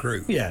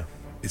recruit. Yeah.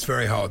 It's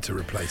very hard to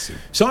replace him.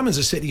 Simon's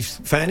a City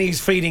fan.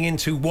 He's feeding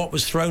into what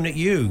was thrown at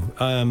you.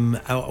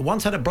 I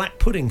once had a black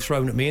pudding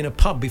thrown at me in a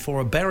pub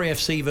before a Bury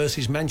FC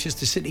versus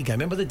Manchester City game.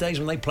 Remember the days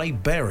when they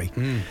played Bury?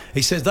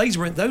 He says those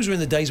were in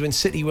the days when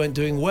City weren't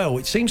doing well.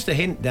 It seems to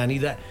hint, Danny,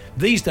 that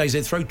these days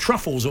they'd throw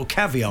truffles or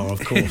caviar,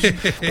 of course.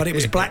 But it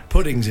was black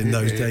puddings in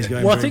those days.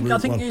 Going well, I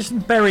think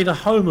isn't Bury the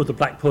home of the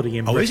black pudding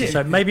in Britain? Is it?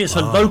 So maybe it's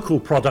a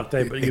local product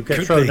there, but you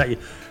get thrown at you.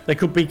 They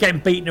could be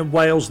getting beaten in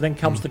Wales, and then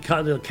comes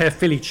the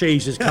Philly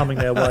cheese is coming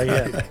their way.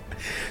 Yeah.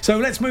 So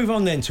let's move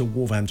on then to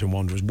Wolverhampton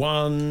Wanderers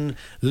 1,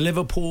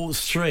 Liverpool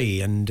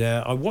 3, and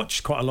I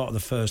watched quite a lot of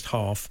the first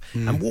half,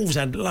 and Wolves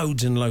had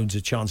loads and loads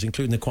of chances,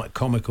 including the quite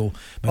comical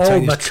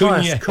Matthias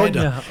Cunha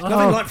header.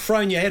 Nothing like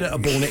throwing your head at a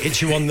ball and it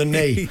hits you on the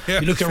knee.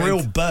 You look a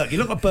real Burke. You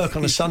look like Burke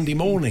on a Sunday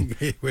morning.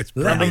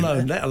 Let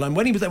alone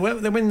when he was there,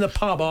 they went in the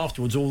pub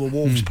afterwards, all the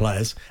Wolves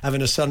players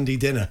having a Sunday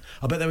dinner.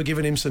 I bet they were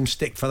giving him some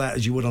stick for that,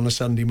 as you would on a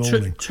Sunday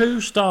morning.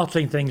 Two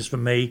startling things for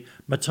me.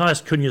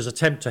 Matthias Cunha's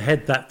attempt to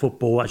head that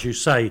football, as you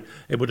say,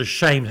 it would have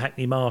shamed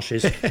Hackney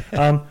Marshes.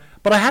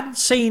 But I hadn't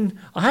seen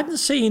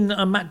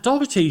Matt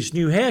Doherty's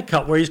new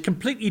haircut, where he's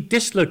completely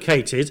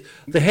dislocated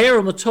the hair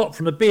on the top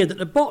from the beard at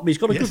the bottom. He's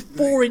got a good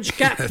 4-inch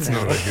gap. That's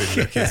now. not a good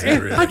look, is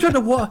it, really? I don't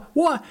know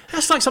what.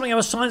 That's like something out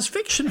of a science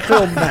fiction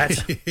film,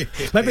 Matt.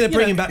 Maybe they're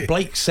bringing back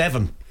Blake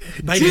 7.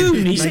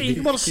 June. He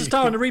wants to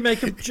star in a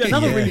remake of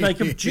remake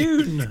of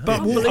June.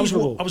 But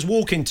I was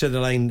walking to the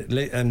lane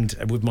and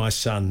with my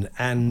son,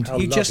 and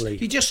you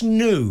just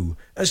knew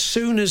as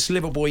soon as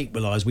Liverpool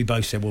equalised, we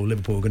both said, "Well,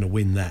 Liverpool are going to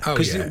win that,"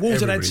 because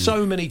Wolves had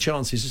so many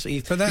chances.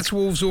 But that's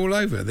Wolves all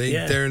over.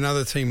 They're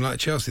another team like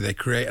Chelsea. They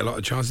create a lot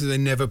of chances. They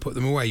never put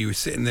them away. You were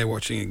sitting there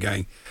watching it,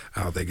 going,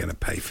 "Oh, they're going to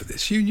pay for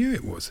this." You knew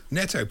it was.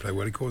 Neto played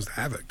well. He caused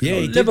havoc. Yeah,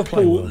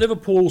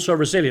 Liverpool's so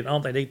resilient,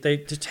 aren't they? They're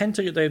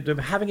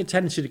having a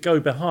tendency to go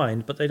behind,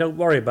 but they don't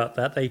worry about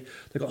that. They've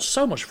got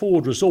so much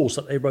forward resource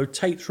that they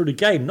rotate through the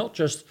game, not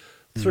just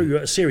through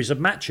a series of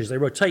matches. They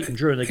rotate them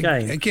during the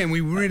game. Again,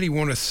 we really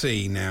want to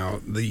see now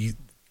the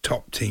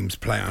top teams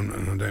play, and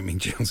I don't mean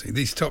Chelsea,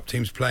 these top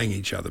teams playing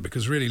each other,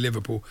 because really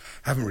Liverpool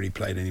haven't really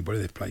played anybody.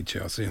 They've played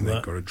Chelsea and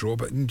they've got a draw,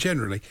 but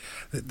generally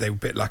they were a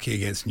bit lucky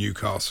against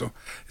Newcastle.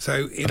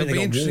 So it'll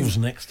be interesting. Wolves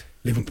next.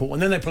 Liverpool,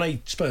 and then they play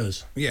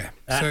Spurs. Yeah,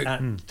 at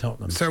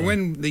Tottenham. So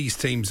when these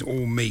teams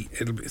all meet,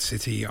 it'll be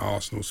City,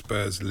 Arsenal,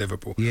 Spurs,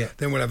 Liverpool. Yeah.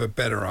 Then we'll have a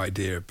better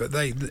idea. But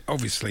they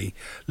obviously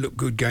look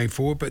good going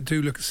forward, but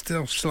do look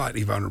still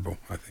slightly vulnerable,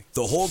 I think.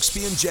 The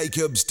Hawksbee and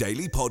Jacobs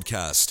Daily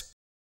Podcast.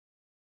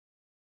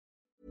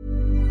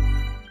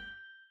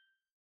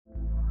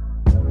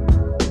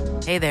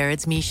 Hey there,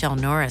 it's Michelle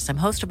Norris. I'm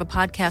host of a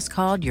podcast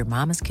called Your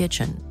Mama's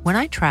Kitchen. When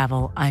I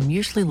travel, I'm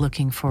usually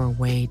looking for a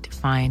way to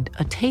find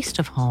a taste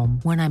of home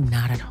when I'm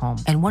not at home.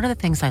 And one of the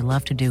things I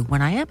love to do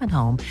when I am at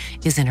home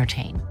is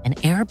entertain. And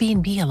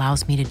Airbnb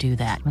allows me to do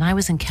that. When I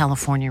was in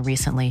California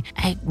recently,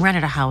 I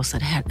rented a house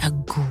that had a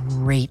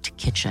great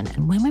kitchen.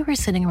 And when we were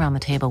sitting around the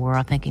table, we were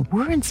all thinking,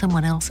 we're in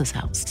someone else's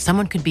house.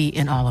 Someone could be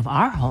in all of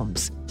our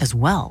homes as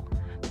well.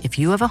 If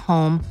you have a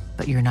home,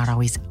 but you're not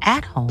always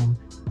at home,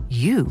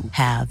 you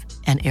have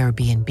an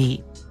Airbnb.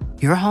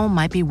 Your home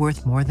might be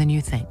worth more than you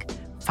think.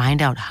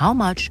 Find out how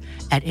much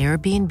at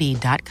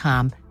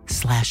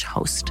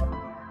airbnb.com/host.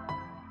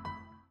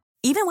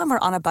 Even when we're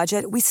on a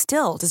budget, we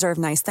still deserve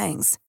nice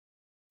things.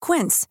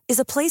 Quince is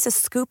a place to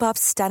scoop up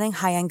stunning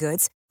high-end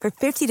goods for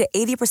 50 to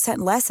 80%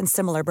 less than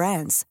similar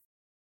brands.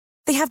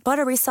 They have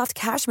buttery soft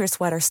cashmere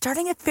sweaters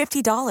starting at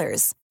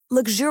 $50,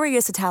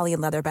 luxurious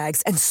Italian leather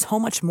bags, and so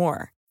much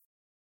more.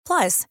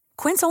 Plus,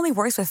 Quince only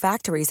works with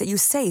factories that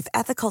use safe,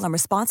 ethical, and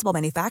responsible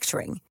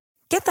manufacturing.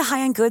 Get the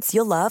high-end goods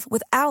you'll love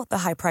without the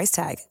high price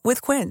tag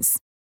with Quince.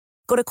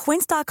 Go to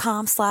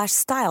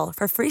quince.com/style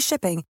for free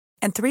shipping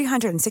and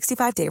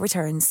 365-day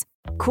returns.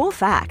 Cool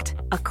fact,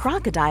 a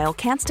crocodile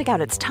can't stick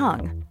out its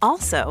tongue.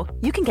 Also,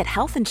 you can get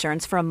health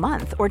insurance for a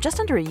month or just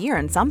under a year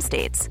in some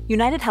states.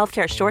 United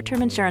Healthcare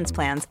short-term insurance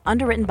plans,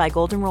 underwritten by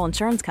Golden Rule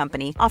Insurance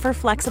Company, offer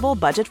flexible,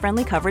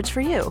 budget-friendly coverage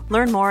for you.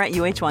 Learn more at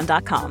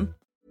uh1.com.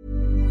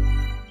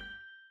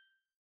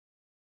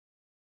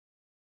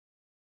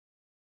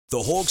 The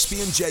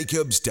Hawksbee and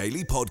Jacobs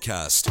Daily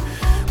Podcast.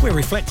 We're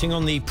reflecting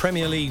on the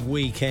Premier League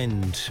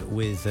weekend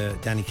with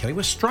Danny Kelly.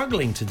 We're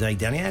struggling today,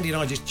 Danny. Andy and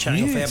I just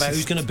chatting off air about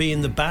who's going to be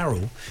in the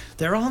barrel.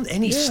 There aren't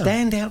any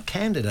standout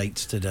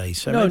candidates today.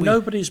 So no,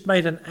 nobody's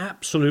made an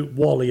absolute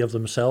wally of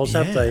themselves,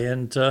 have they?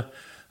 And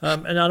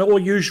all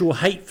usual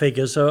hate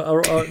figures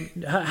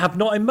have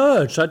not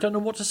emerged. I don't know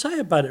what to say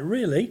about it,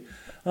 really.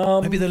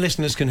 Maybe the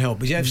listeners can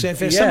help. If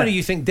there's somebody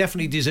you think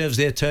definitely deserves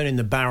their turn in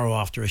the barrel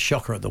after a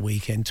shocker at the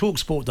weekend,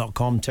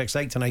 talksport.com, text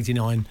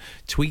 81089,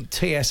 tweet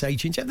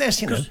TSH.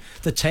 There's,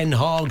 the Ten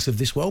Hags of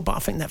this world, but I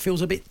think that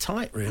feels a bit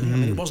tight, really. I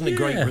mean, it wasn't a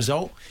great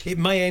result. It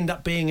may end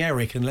up being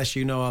Eric, unless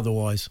you know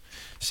otherwise.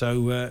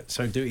 So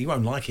he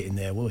won't like it in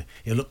there, will he?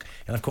 He'll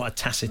have quite a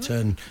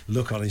taciturn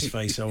look on his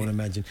face, I would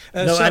imagine.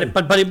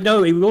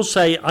 He will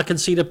say, I can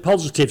see the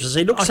positives. As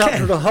he looks out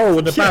through the hole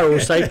in the barrel,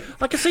 and say,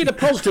 I can see the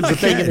positives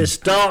of being in this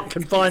dark,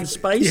 confined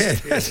space. Yeah,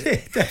 that's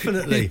it,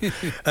 definitely.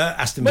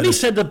 Aston When Villa. he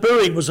said the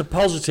booing was a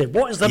positive,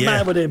 what is the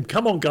matter with him?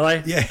 Come on,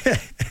 guy. Yeah.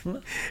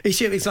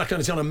 It's like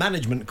it's on a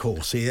management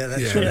course here.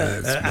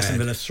 Aston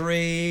Villa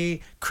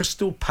 3,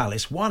 Crystal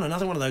Palace 1.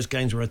 Another one of those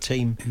games where a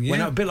team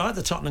went out a bit like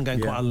the Tottenham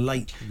game, quite a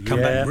late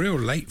comeback. Real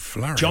late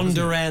flurry. John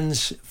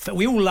Duran's,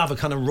 we all love a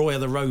kind of Roy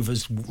of the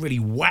Rovers, really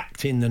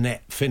whacked in the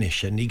net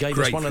finish, and he gave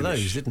us one of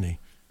those, didn't he?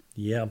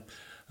 Yeah.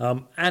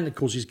 And, of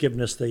course, he's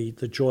given us the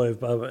joy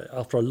of,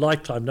 after a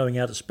lifetime knowing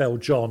how to spell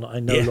John, I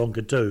no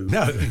longer do.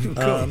 No, of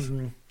course.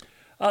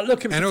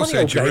 And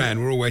also Duran,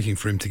 we're all waiting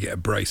for him to get a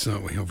brace,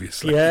 aren't we,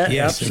 obviously? Yeah,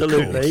 yes,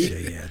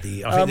 absolutely.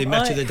 I think the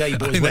match of the day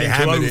boys went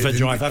into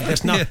overdrive.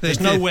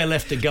 There's nowhere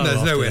left to go.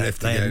 There's nowhere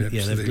left to go.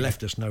 They've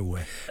left us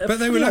nowhere. But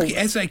they were lucky.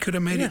 Eze could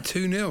have made it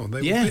 2-0.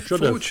 They were a bit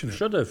fortunate.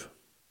 Should have.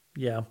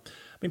 Yeah. I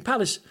mean,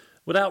 Palace,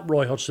 without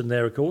Roy Hodgson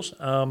there, of course,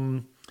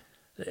 I'm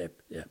going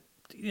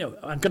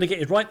to get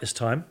it right this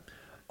time.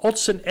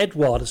 Odsonne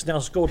Edouard has now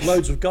scored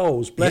loads of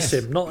goals. Bless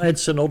him. Not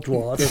Edson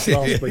Edouard, as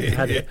last week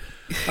had it.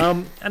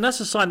 And that's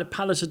a sign that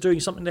Palace are doing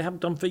something they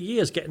haven't done for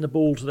years, getting the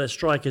ball to their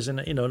strikers in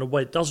a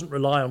way that doesn't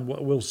rely on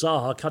Will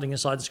Zaha cutting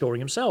inside and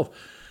scoring himself.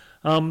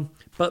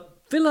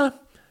 But Villa,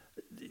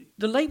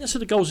 the lateness of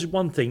the goals is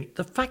one thing.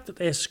 The fact that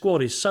their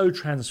squad is so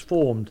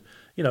transformed,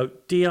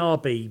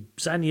 Diaby,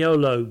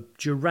 Zaniolo,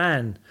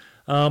 Duran,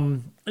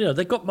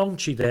 they've got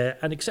Monchi there,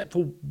 and except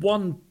for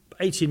one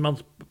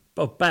 18-month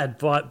of bad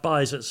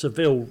buys at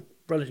Seville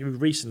relatively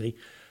recently,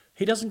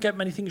 he doesn't get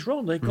many things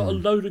wrong. They've got a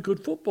load of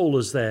good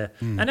footballers there.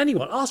 And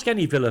ask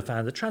any Villa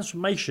fan, the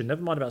transformation,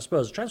 never mind about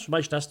Spurs, the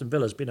transformation of Aston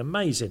Villa has been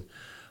amazing.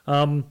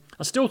 I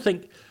still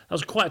think that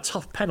was quite a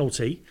tough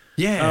penalty.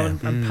 Yeah.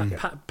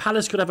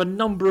 Palace could have a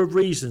number of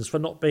reasons for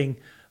not being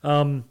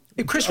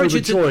Chris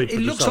Richards,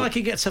 it looks like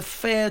he gets a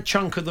fair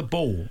chunk of the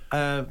ball,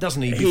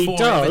 doesn't he, before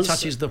it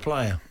touches the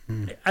player.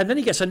 And then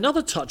he gets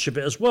another touch of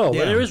it as well.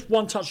 Yeah. There is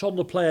one touch on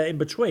the player in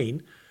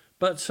between.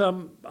 But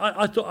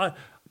I thought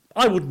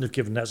I wouldn't have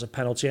given that as a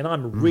penalty, and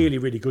I'm a really,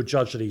 really good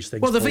judge of these things.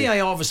 Well, the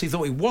VAR obviously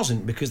thought it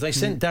wasn't, because they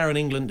sent Darren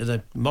England to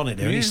the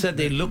monitor and he said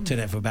they looked at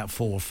it for about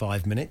 4 or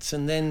 5 minutes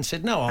and then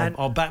said, no,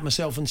 I'll back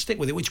myself and stick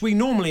with it, which we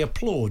normally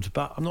applaud,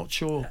 but I'm not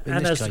sure in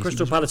and this as case, the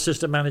Crystal Palace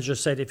assistant manager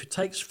said, if it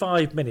takes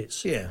 5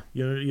 minutes,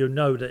 you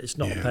know that it's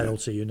not a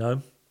penalty,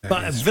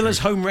 But Villa's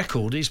home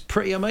record is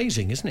pretty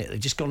amazing, isn't it? They've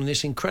just gone on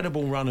this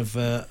incredible run of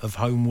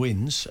home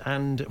wins,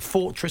 and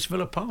Fortress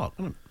Villa Park,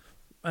 isn't it?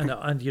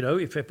 And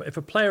if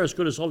a player as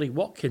good as Ollie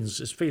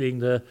Watkins is feeling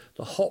the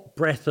hot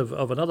breath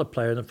of another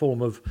player in the form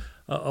of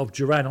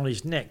Duran on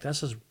his neck,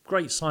 that's a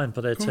great sign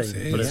for their team,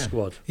 for their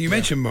squad. You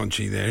mentioned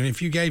Monchi there, and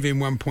if you gave him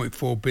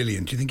 1.4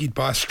 billion, do you think he'd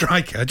buy a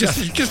striker?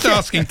 Just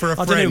asking for a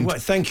friend. I don't know.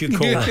 Thank you,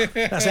 caller.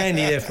 That's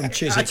Andy there from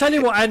Chiswick. I tell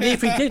you what, Andy,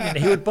 if he didn't,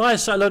 he would buy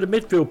a load of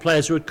midfield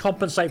players who would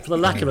compensate for the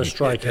lack of a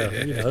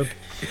striker.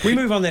 We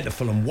move on then to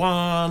Fulham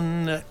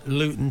 1,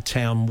 Luton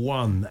Town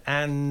 1,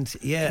 and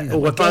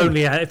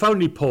if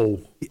only Paul.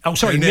 Oh,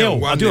 sorry,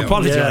 nil. I do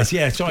apologise.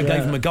 Yeah, so I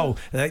gave them a goal.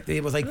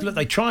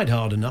 They tried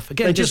hard enough.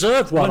 Again, they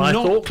deserved one. I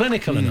thought not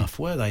clinical enough,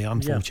 were they?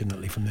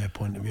 Unfortunately, from their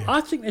point of view,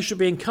 I think they should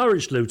be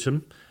encouraged.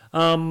 Luton,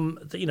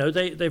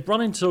 they've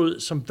run into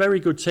some very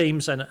good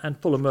teams,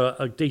 and Fulham are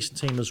a decent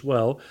team as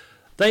well.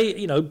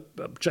 They,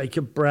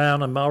 Jacob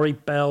Brown, Amari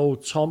Bell,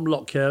 Tom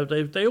Lockyer,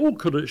 they all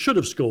should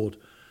have scored.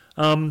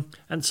 And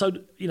so,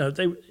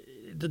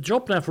 the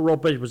job now for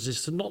Rob Edwards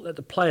is to not let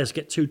the players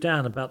get too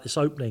down about this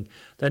opening.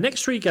 Their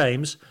next 3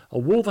 games are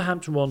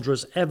Wolverhampton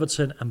Wanderers,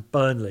 Everton and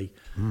Burnley.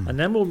 And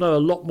then we'll know a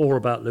lot more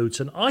about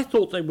Luton. I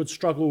thought they would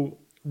struggle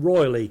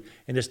royally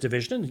in this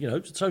division.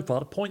 And, so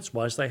far,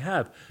 points-wise, they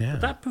have. Yeah.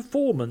 But that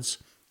performance,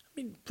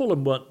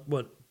 Fulham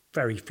weren't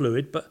very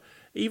fluid, but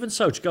even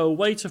so, to go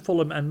away to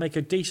Fulham and make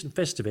a decent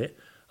fist of it,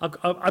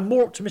 I'm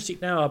more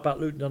optimistic now about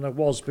Luton than I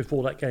was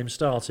before that game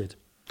started.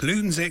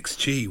 Luton's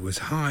XG was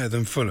higher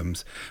than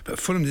Fulham's, but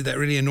Fulham did that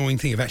really annoying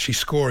thing of actually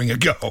scoring a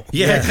goal.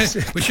 Yes.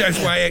 Which shows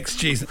why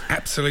XG is an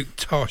absolute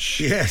tosh.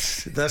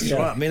 Yes, that's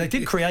right. I mean, they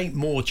did create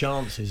more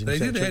chances. They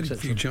did have a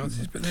few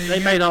chances, but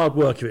they made hard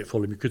work of it,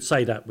 Fulham. You could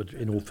say that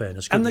in all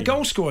fairness. And the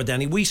goal scorer,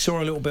 Danny, we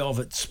saw a little bit of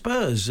at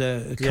Spurs,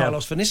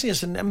 Carlos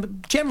Vinicius,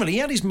 and generally he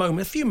had his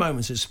a few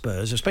moments at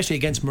Spurs, especially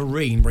against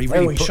Marine, where he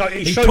really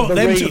put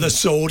them to the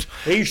sword.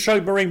 He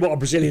showed Marine what a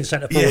Brazilian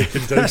centre forward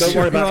can do. Don't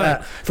worry about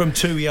that. From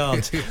 2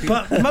 yards.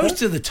 But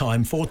most of the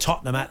time, for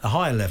Tottenham at the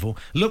higher level,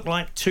 looked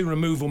like two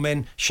removal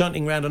men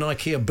shunting around an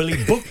IKEA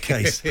Billy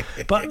bookcase.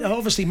 But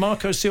obviously,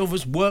 Marco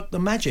Silva's worked the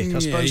magic. I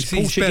suppose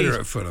he's better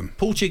at Fulham.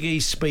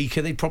 Portuguese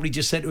speaker, they probably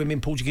just said to him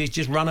in Portuguese,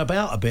 just run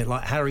about a bit,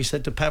 like Harry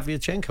said to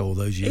Pavlyuchenko all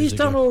those years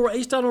ago.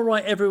 He's done all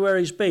right everywhere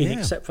he's been,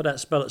 except for that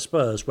spell at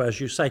Spurs, where, as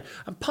you say,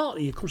 and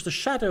partly, of course, the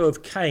shadow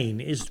of Kane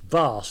is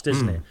vast,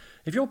 isn't it?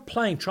 If you're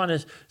trying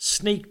to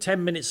sneak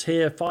 10 minutes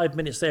here, 5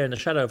 minutes there in the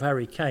shadow of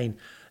Harry Kane,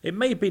 it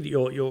may be that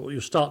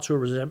you'll start to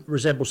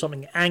resemble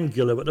something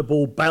angular with the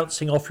ball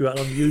bouncing off you at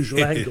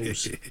unusual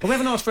angles. Well, we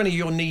haven't asked for any of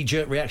your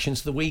knee-jerk reactions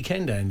to the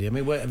weekend, Andy. I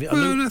mean,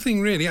 nothing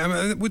really.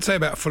 I would say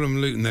about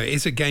Fulham-Luton, though,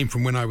 it's a game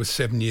from when I was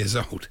 7 years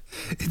old.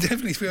 It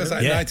definitely feels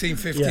like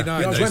 1959.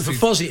 I was waiting for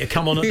Fozzie to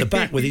come on at the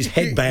back with his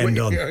headband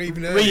on.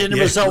 Reading the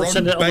results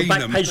on the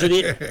back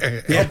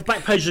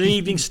page of the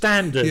Evening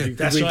Standard.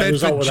 That's right.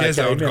 Bedford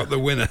Jesald got the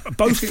winner.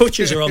 Both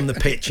Futchers are on the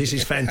pitch. This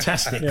is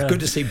fantastic. Good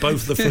to see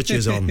both the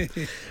Futchers on.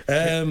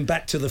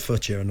 Back to the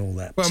Futcher and all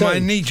that. Well, my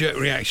knee-jerk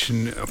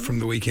reaction from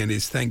the weekend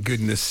is thank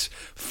goodness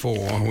for,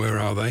 where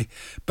are they?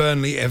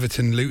 Burnley,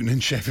 Everton, Luton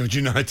and Sheffield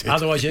United.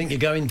 Otherwise, you think you're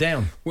going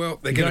down. Well,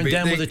 they're going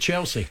down with the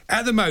Chelsea.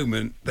 At the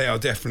moment, they are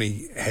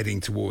definitely heading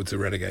towards a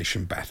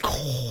relegation battle.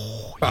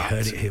 You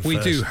heard it here we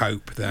first. do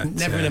hope that...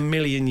 Never in a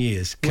million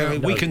years.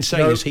 We can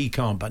say this, he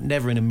can't, but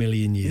never in a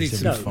million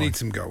years. Need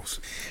some goals.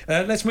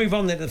 Let's move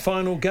on then to the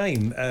final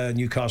game.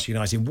 Newcastle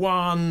United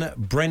 1,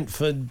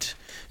 Brentford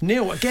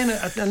 0. Again,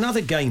 another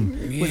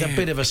game with a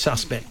bit of a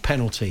suspect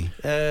penalty.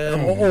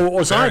 Or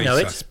as I know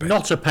it,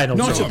 not a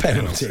penalty. Not a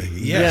penalty,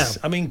 yes.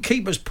 Yeah. I mean,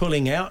 keeper's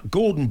pulling out.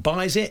 Gordon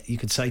buys it. You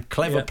could say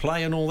clever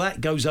play and all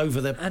that. Goes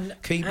over the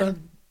keeper.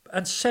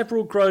 And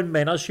several grown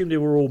men, I assume they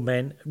were all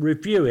men,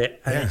 review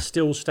it and it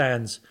still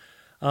stands.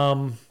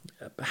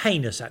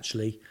 Heinous,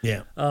 actually.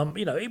 Yeah.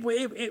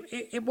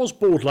 It was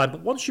borderline,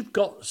 but once you've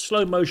got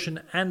slow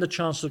motion and the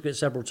chance to look at it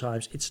several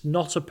times, it's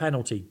not a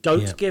penalty.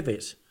 Don't give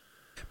it.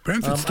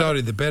 Brentford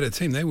started the better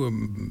team. They were,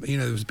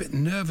 there was a bit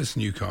nervous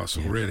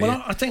Newcastle, really.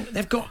 Well, I think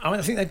they've got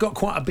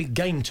quite a big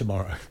game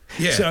tomorrow.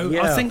 Yeah.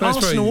 So I think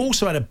Arsenal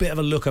also had a bit of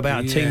a look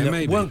about a team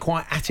that weren't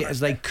quite at it as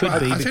they could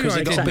be because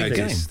they got a big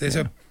game. There's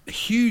a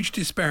huge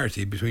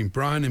disparity between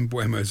Brian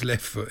Mbeumo's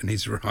left foot and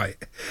his right.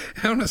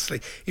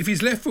 Honestly, if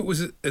his left foot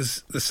was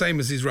as the same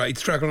as his right, he'd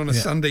struggle on a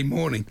Sunday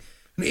morning.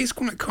 And it is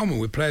quite common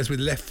with players with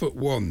left foot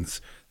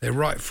wands. Their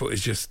right foot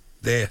is just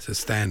there to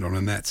stand on,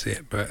 and that's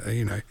it. But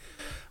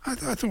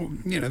I thought,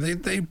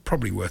 they're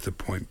probably worth a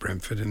point,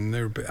 Brentford, and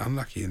they're a bit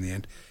unlucky in the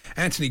end.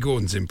 Anthony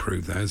Gordon's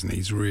improved, though, hasn't he?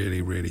 He's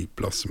really, really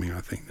blossoming,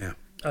 I think, now.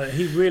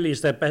 He really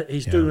is their best.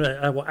 He's doing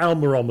what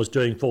Almiron was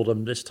doing for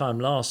them this time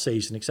last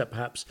season, except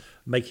perhaps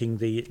making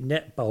the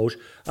net bulge.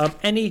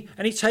 Any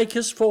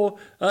takers for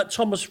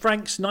Thomas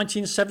Frank's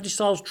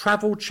 1970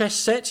 travel chess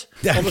set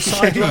on the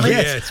sideline?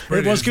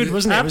 It was good,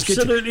 wasn't it?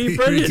 Absolutely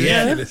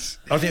brilliant.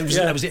 I think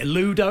was it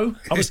Ludo?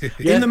 I was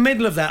in the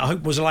middle of that. I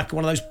hope was like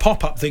one of those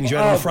pop-up things you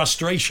had on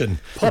Frustration.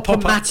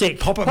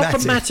 Pop-O-Matic.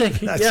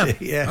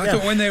 I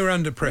thought when they were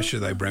under pressure,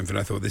 though, Brentford,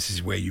 I thought this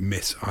is where you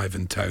miss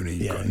Ivan Toney.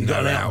 You got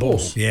no out ball.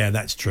 Yeah,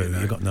 that's true.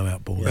 You got no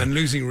out ball. And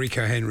losing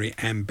Rico Henry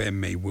and Ben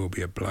Mee will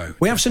be a blow.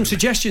 We have some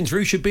suggestions for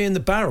who should be in the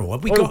barrel.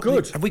 Have we got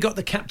good. Have we got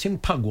the Captain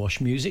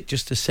Pugwash music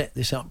just to set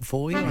this up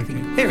for you? I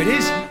think here it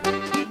is.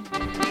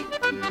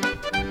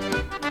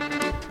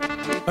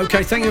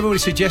 Okay, thank you everybody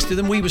suggested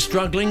them. We were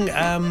struggling.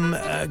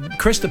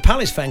 Chris, the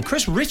Palace fan,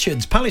 Chris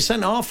Richards, Palace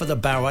centre-half for the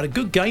barrow, had a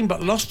good game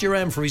but lost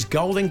Duran for his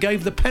goal, then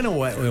gave the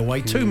penalty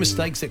away. 2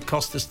 mistakes that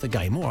cost us the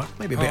game. All right,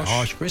 maybe a bit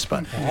harsh, Chris,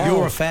 but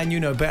you're a fan, you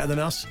know better than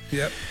us.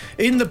 Yep.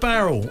 In the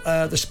barrel,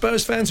 the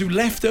Spurs fans who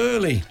left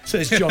early,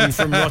 says John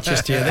from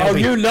Rochester.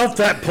 You love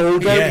that, Paul,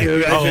 don't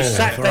you?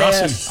 For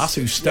us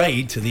who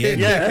stayed to the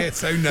end. Yeah,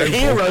 so noble. The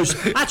heroes,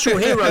 actual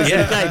heroes of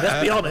the game,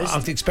 let's be honest.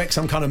 I'd expect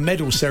some kind of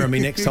medal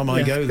ceremony next time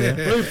I go there.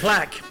 Blue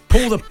plaque.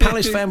 Paul, the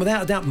Palace fan,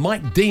 without a doubt,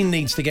 Mike Dean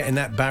needs to get in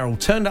that barrel.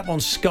 Turned up on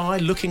Sky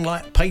looking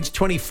like page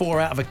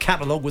 24 out of a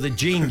catalogue with a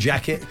jean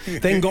jacket,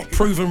 then got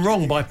proven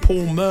wrong by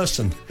Paul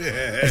Merson.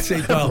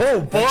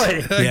 Oh, boy.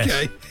 Yes.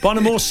 Okay. But on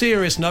a more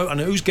serious note,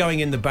 and who's going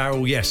in the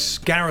barrel? Yes,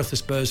 Gareth, the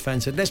Spurs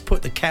fan, said, let's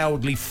put the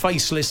cowardly,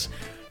 faceless,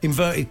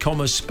 inverted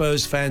commas,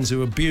 Spurs fans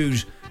who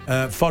abuse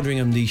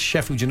Foderingham, the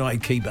Sheffield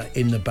United keeper,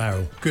 in the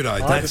barrel. Good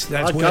idea. That's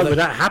I'd go with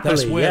that happily.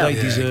 That's where they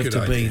deserve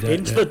to be.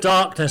 Into the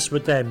darkness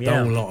with them,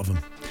 A whole lot of them.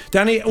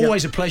 Danny,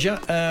 always a pleasure.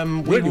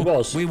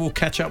 We will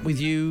catch up with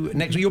you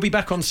next week. You'll be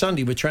back on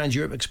Sunday with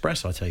Trans-Europe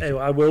Express, I take it.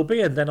 I will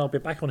be, and then I'll be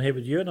back on here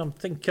with you. And I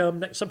think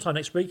sometime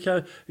next week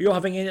you're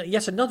having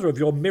yet another of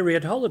your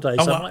myriad holidays.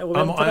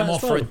 I'm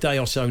off for a day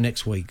or so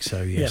next week,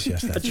 so yes,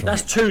 that's right.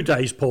 That's 2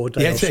 days, poor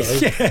day or so.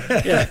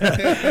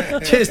 Yeah.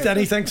 Cheers,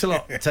 Danny. Thanks a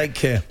lot. Take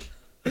care.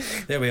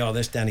 There we are.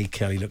 There's Danny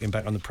Kelly looking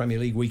back on the Premier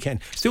League weekend.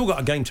 Still got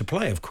a game to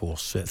play, of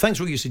course. Thanks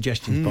for all your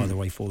suggestions, by the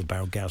way, for the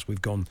Barrel Gals.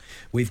 We've gone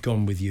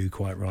with you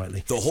quite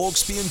rightly. The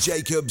Hawksbee and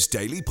Jacobs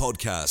Daily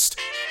Podcast.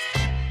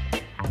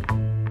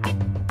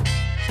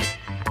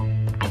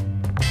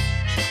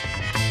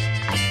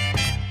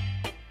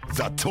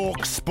 The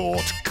Talk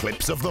Sport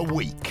Clips of the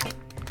Week.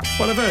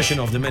 Well, a version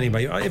of them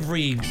anyway.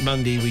 Every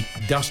Monday we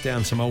dust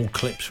down some old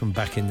clips from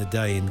back in the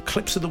day. And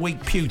Clips of the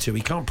Week pewter.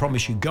 We can't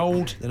promise you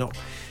gold. They're not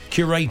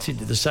curated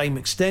to the same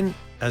extent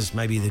as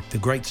maybe the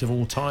greats of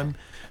all time.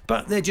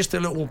 But they're just a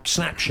little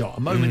snapshot,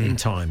 a moment in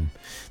time.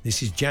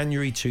 This is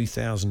January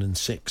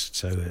 2006.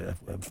 So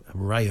an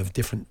array of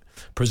different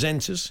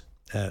presenters.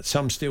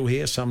 Some still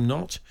here, some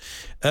not.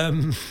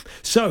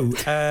 So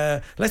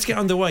let's get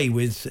underway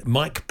with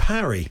Mike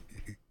Parry.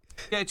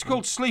 Yeah, it's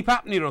called sleep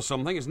apnea or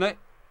something, isn't it?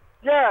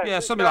 Yeah,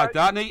 something like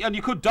that. And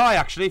you could die,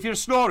 actually. If you're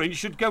snoring, you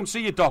should go and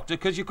see your doctor,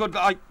 because you could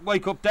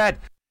wake up dead.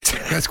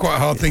 That's quite a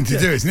hard thing to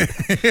do, isn't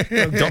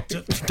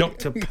it?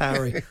 Dr.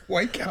 Parry.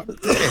 Wake up.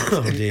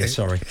 Oh, dear,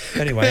 sorry.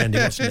 Anyway, Andy,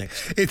 what's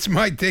next? It's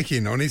Mike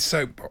Dickin on his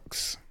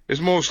soapbox.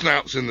 It's more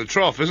snouts in the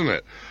trough, isn't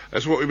it?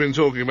 That's what we've been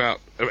talking about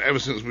ever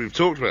since we've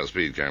talked about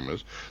speed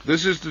cameras.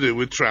 This is to do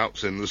with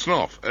trouts in the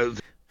snoff.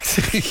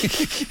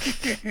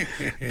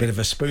 Bit of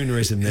a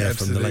spoonerism there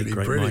from the late,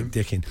 great brilliant.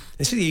 Mike Dickin.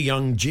 This is a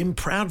young Jim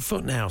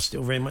Proudfoot now,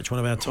 still very much one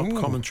of our top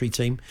commentary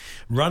team,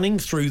 running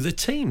through the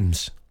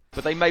teams.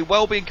 But they may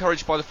well be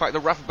encouraged by the fact that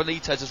Rafa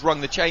Benitez has rung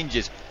the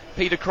changes.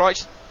 Peter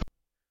Crouch.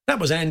 That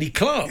was Andy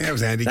Clark. That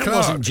was Andy Clark. That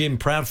wasn't Jim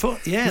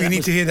Proudfoot. Yeah, we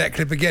need to hear that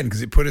clip again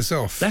because it put us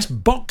off. That's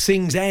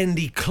boxing's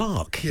Andy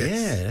Clark.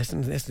 Yes.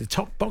 Yeah, that's the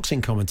top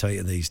boxing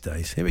commentator these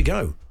days. Here we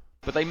go.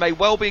 But they may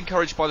well be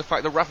encouraged by the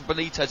fact that Rafa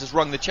Benitez has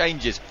rung the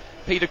changes.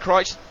 Peter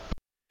Crouch.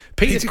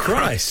 Peter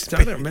Christ.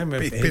 I don't remember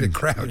Peter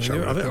Crouch. I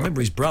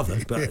remember his brother,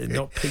 but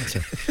not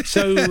Peter.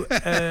 So,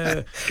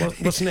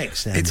 what's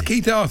next, Andy? It's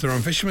Keith Arthur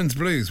on Fisherman's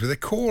Blues with a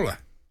caller.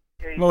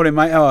 Morning,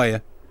 mate. How are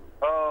you?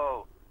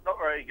 Oh, not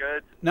very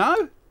good.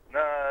 No?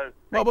 No.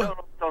 What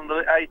McDonald's on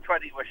the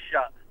A20 was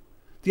shut.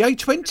 The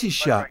A20's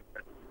shut?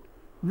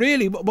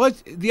 Really?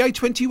 What, the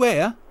A20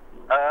 where?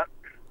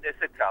 It's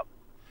a cup.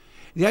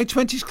 The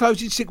A20's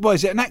closed in 6... Why,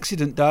 is it an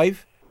accident,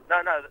 Dave?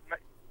 No,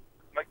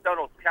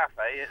 McDonald's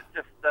Cafe, it's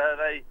just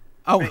they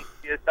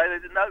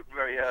didn't open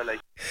very early.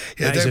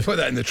 Yeah, don't put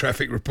that in the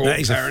traffic report,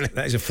 apparently.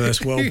 That is a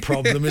first world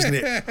problem, isn't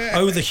it?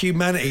 Oh, the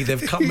humanity.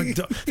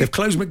 They've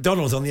closed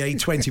McDonald's on the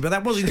A20, but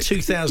that was in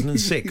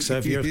 2006, so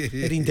if you're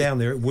heading down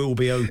there, it will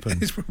be open.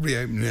 It's probably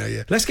open now,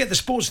 yeah. Let's get the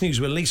sports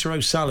news with Lisa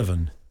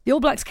O'Sullivan. The All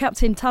Blacks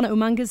captain Tana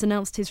Umanga's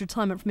announced his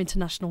retirement from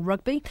international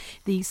rugby.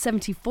 The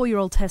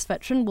 74-year-old Test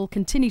veteran will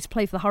continue to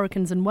play for the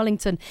Hurricanes in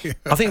Wellington.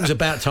 I think it was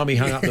about time he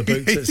hung up the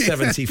boots at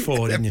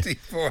 74, didn't you?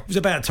 74. It was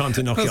about time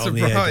to knock it on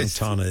the head with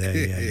Tana there.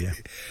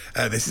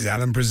 Yeah. This is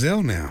Alan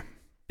Brazil now.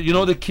 You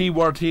know, the key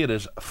word here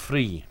is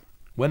free.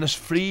 When there's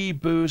free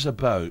booze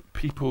about,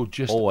 people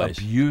just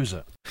abuse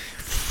it.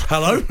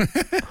 Hello?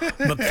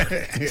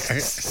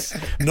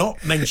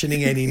 Not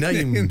mentioning any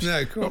names.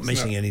 No, of course not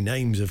mentioning any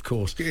names, of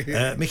course.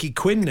 Mickey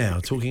Quinn now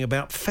talking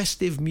about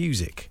festive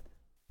music.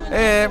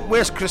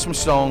 Where's Christmas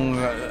song?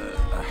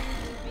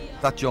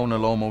 That Jonah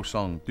Lomo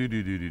song. I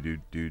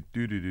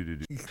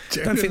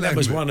don't think that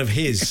was one of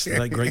his,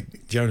 like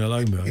great Jonah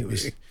Lomo. It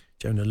was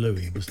Jonah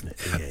Louie, wasn't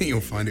it? I think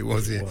you'll find it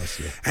was, yeah.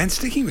 And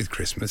sticking with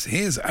Christmas,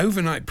 here's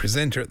overnight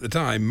presenter at the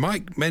time,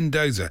 Mike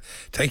Mendoza,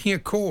 taking a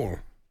call.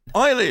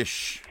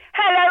 Eilish.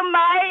 Hello,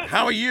 Mike.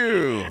 How are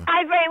you?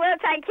 I'm very well,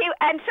 thank you.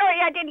 And sorry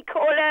I didn't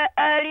call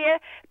earlier,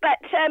 but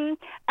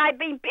I've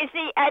been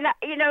busy, and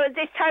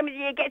this time of the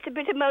year gets a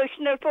bit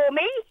emotional for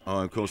me.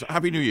 Oh, of course.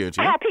 Happy New Year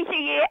to you. Happy New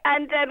Year,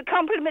 and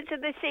compliments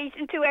of the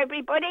season to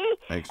everybody.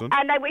 Excellent.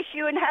 And I wish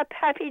you a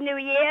happy New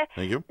Year.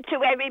 Thank you.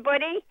 To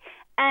everybody.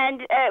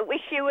 And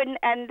wish you and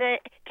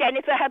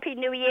Jennifer Happy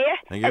New Year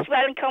as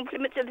well, and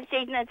compliments of the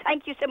season. And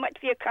thank you so much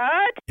for your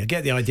card. You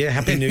get the idea.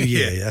 Happy New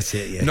Year. That's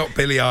it. Yeah. Not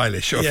Billie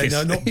Eilish, obviously.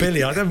 Yeah, no, not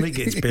Billie. I don't think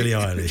it's Billie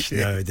Eilish.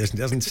 No, it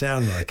doesn't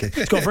sound like it.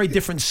 It's got a very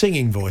different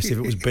singing voice if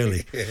it was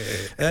Billie.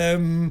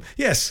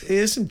 Yes,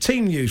 here's some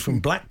team news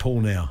from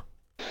Blackpool now.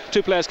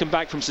 Two players come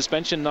back from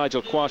suspension,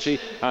 Nigel Quashie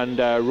and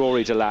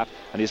Rory Delap,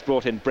 and he's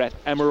brought in Brett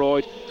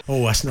Emeroyd.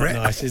 Oh, that's not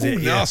nice, is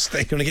it?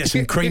 Nasty. Going to get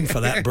some cream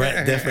for that,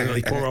 Brett,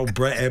 definitely. Poor old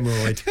Brett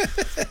Emeroyd.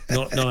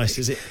 Not nice,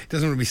 is it?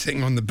 Doesn't want to be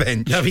sitting on the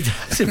bench. No, he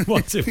doesn't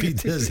want to be,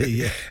 does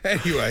he? Yeah.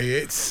 Anyway,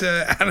 it's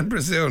Alan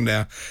Brazil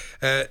now,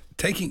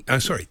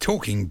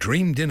 talking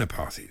dream dinner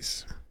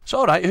parties. So,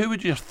 all right, who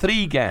would your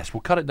three guests?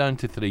 We'll cut it down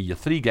to three. Your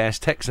three guests,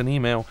 text and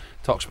email,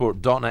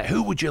 talksport.net.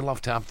 Who would you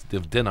love to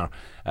have dinner?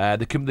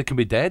 They can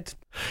be dead.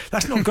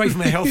 That's not great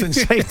from a health and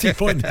safety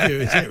point of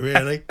view, is it,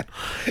 really?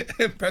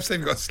 Perhaps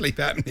they've got sleep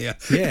apnea.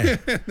 Yeah.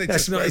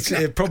 That's not, it's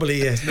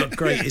probably not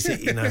great, is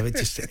it? You know, it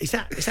just, is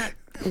that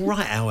all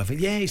right, however?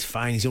 Yeah, he's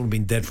fine. He's only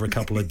been dead for a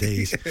couple of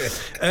days.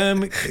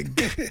 Gab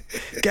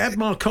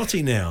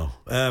Marcotti now,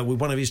 with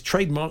one of his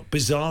trademark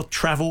bizarre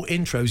travel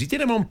intros. He did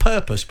them on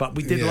purpose, but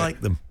we did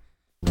like them.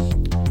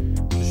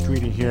 Just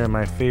reading here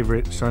my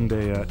favorite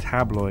Sunday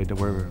tabloid,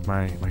 where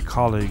my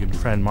colleague and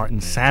friend Martin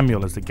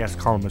Samuel is the guest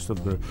columnist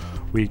of the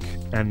week,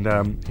 and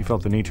he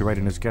felt the need to write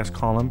in his guest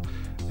column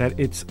that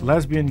it's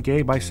Lesbian,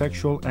 Gay,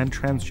 Bisexual and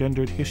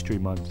Transgendered History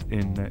Month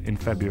in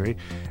February,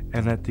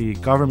 and that the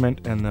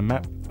government and the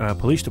Met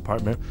Police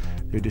Department,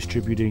 they're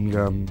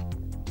distributing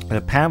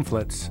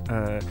pamphlets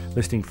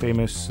listing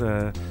famous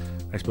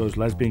I suppose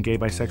lesbian, gay,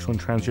 bisexual and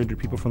transgender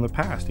people from the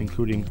past,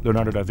 including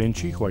Leonardo da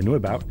Vinci, who I knew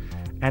about,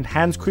 and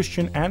Hans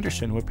Christian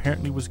Andersen, who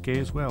apparently was gay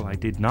as well. I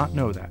did not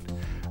know that.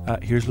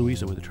 Here's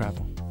Louisa with the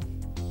travel.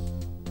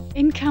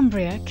 In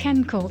Cumbria,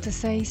 Ken called to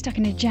say he's stuck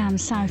in a jam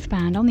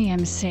southbound on the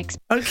M6.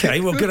 Okay,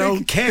 well, good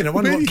old Ken. I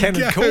wonder what Ken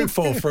had called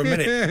for a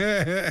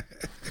minute.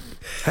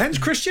 Hans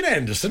Christian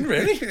Andersen,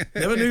 really?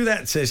 Never knew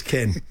that, says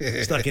Ken.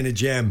 Stuck in a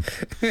jam.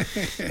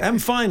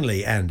 And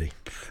finally, Andy.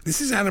 This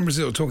is Alan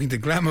Brazil talking to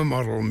glamour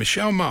model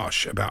Michelle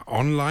Marsh about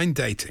online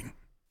dating.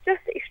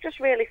 It's just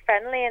really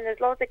friendly, and there's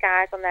loads of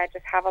guys on there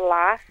just have a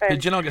laugh. And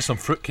Did you not get some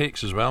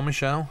fruitcakes as well,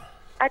 Michelle?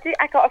 I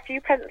got a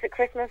few presents at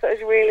Christmas. It was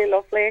really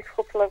lovely. A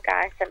couple of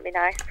guys sent me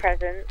nice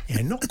presents.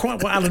 Yeah, not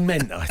quite what Alan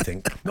meant, I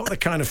think. Not the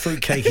kind of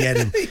fruitcake he had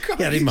in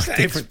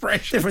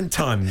different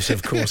times,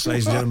 of course,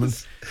 ladies and gentlemen.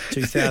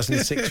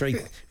 2006,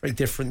 very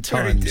different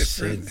times.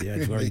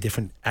 Very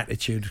different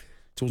attitude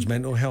towards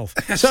mental health.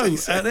 So,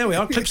 there we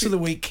are. Clips of the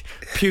week,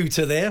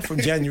 pewter there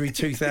from January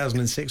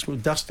 2006. We'll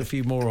dust a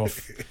few more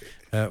off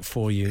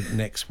for you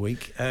next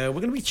week. We're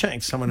going to be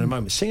chatting to someone in a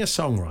moment,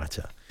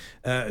 singer-songwriter,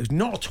 who's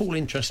not at all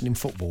interested in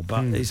football,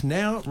 but is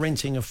now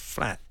renting a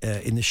flat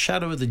in the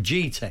shadow of the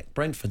G-Tech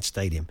Brentford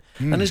Stadium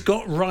and has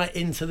got right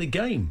into the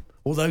game,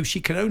 although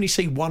she can only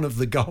see one of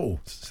the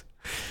goals.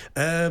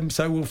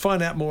 So we'll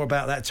find out more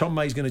about that. Tom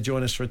May's going to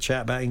join us for a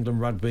chat about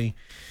England rugby.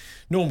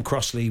 Norm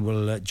Crossley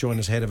will join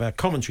us ahead of our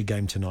commentary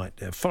game tonight,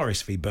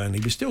 Forest v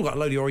Burnley. We've still got a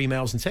load of your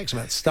emails and texts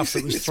about stuff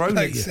that was thrown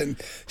at you.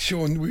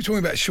 Sean, we were talking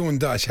about Sean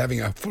Dyche having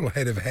a full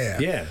head of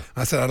hair. Yeah.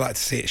 I said I'd like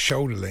to see it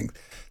shoulder length.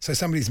 So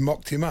somebody's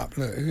mocked him up.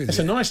 Look, who is It's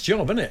a nice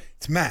job, isn't it?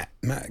 It's Matt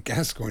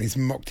Gascoigne. He's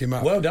mocked him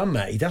up. Well done,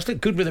 Matt. He does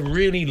look good with a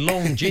really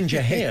long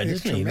ginger hair,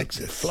 doesn't he? Looks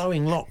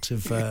flowing locks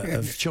of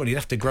Sean. He'd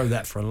have to grow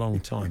that for a long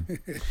time.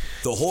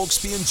 The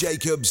Hawksbee and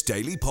Jacobs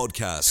Daily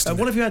Podcast.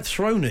 What have you had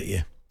thrown at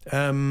you?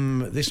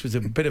 This was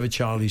a bit of a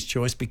Charlie's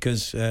choice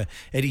because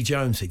Eddie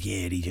Jones said,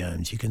 yeah, Eddie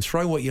Jones, you can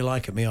throw what you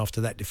like at me after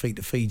that defeat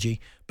to Fiji.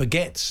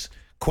 Baguettes,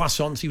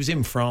 croissants. He was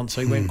in France,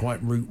 so he went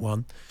quite route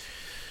one.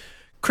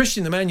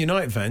 Christian, the Man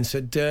United fan,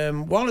 said,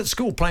 while at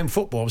school playing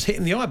football, I was hit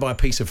in the eye by a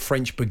piece of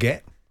French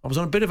baguette. I was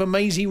on a bit of a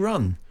mazy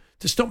run.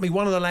 To stop me,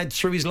 one of the lads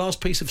threw his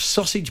last piece of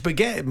sausage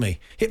baguette at me.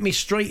 Hit me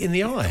straight in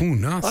the eye. Oh,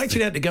 nasty. I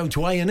actually had to go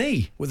to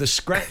A&E with a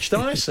scratched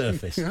eye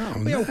surface.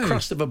 The old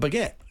crust of a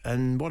baguette.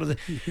 And what are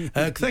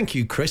the... thank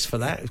you, Chris, for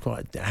that. It was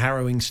quite a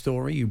harrowing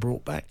story you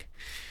brought back.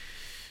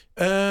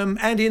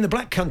 Andy in the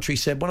Black Country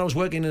said, when I was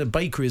working in a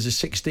bakery as a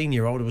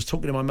 16-year-old, I was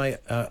talking to my mate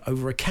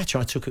over a catch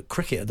I took at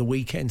cricket at the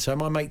weekend. So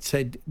my mate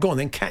said, go on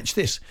then, catch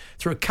this.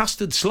 Threw a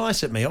custard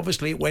slice at me.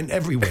 Obviously, it went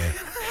everywhere.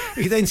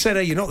 He then said,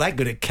 hey, you're not that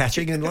good at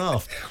catching, and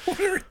laughed. What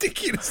a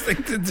ridiculous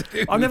thing to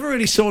do. I never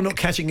really saw not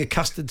catching a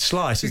custard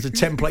slice as the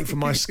template for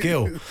my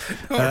skill.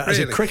 As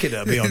a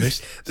cricketer, to be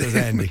honest, says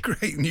Andy.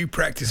 Great new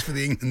practice for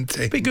the England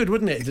team. Be good,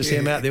 wouldn't it, to see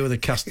him out there with a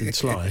custard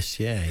slice?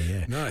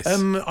 Yeah. Nice.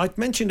 I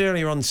mentioned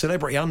earlier on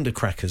Celebrity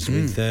Undercrackers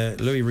with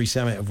Louis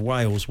Rees-Zammit of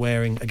Wales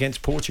wearing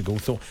against Portugal.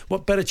 Thought,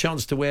 what better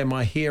chance to wear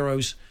my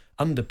hero's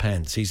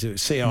underpants? He's a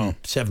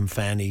CR7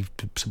 fan. He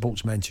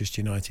supports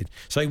Manchester United.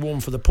 So he wore them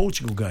for the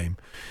Portugal game.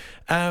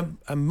 And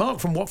Mark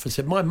from Watford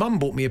said, my mum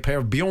bought me a pair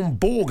of Bjorn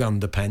Borg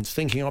underpants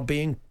thinking I'd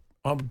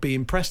be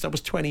impressed. I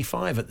was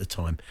 25 at the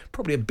time.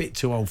 Probably a bit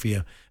too old for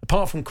you.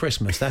 Apart from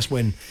Christmas, that's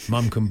when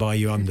mum can buy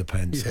you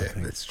underpants.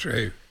 Yeah, that's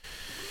true.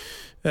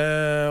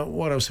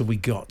 What else have we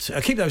got?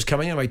 Keep those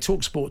coming. Anyway,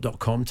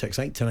 talksport.com, text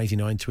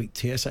 81089, tweet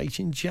TSH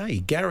and J.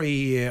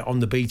 Gary on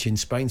the beach in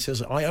Spain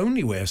says, I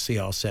only wear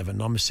CR7.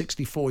 I'm a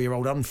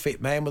 64-year-old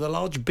unfit man with a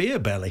large beer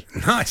belly.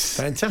 Nice.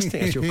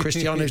 Fantastic. As your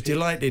Cristiano's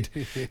delighted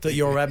that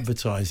you're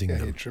advertising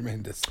them.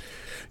 Tremendous.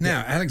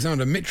 Now,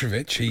 Alexander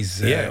Mitrovic,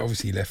 he's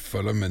obviously left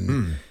Fulham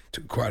and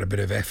took quite a bit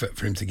of effort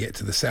for him to get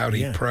to the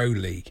Saudi Pro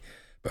League.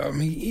 But, I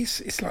mean, he's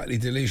slightly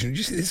delusional. Did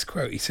you see this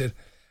quote? He said,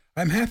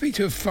 I'm happy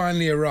to have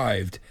finally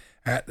arrived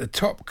at the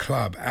top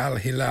club. Al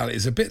Hilal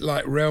is a bit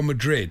like Real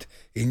Madrid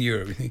in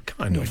Europe. You think,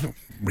 kind of. Not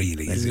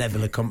really. The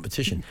level of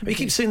competition. You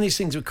keep seeing these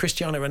things with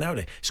Cristiano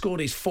Ronaldo. Scored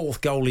his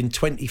fourth goal in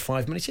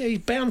 25 minutes. Yeah, he's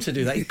bound to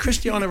do that. He's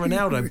Cristiano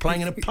Ronaldo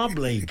playing in a pub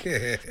league.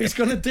 He's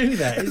going to do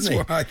that, isn't he?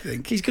 That's what I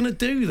think. He's going to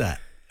do that.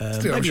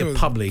 Still, maybe sure a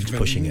pub league's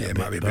pushing it. It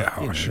might be a bit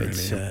harsh.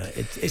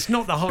 It's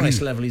not the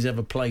highest level he's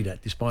ever played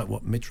at, despite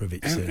what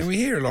Mitrovic says. And we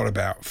hear a lot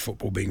about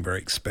football being very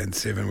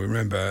expensive, and we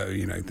remember,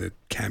 the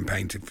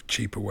campaign to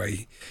cheap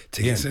away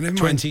tickets. Yeah, and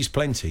 20's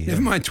plenty.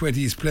 Never mind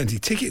 20's plenty.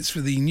 Tickets for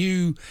the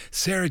new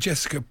Sarah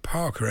Jessica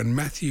Parker and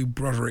Matthew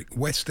Broderick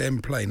West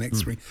End play next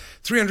spring,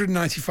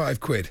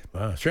 £395.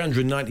 Wow,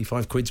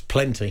 395 quid's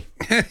plenty.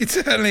 It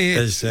certainly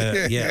is.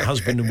 As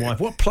husband and wife.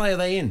 What play are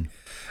they in?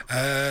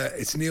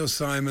 It's Neil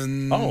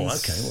Simon's. Oh,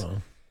 okay,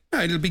 well. No,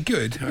 it'll be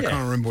good. I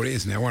can't remember what it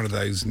is now. One of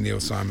those Neil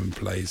Simon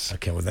plays.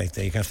 Okay, well,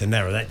 you have to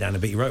narrow that down a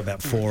bit. You wrote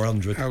about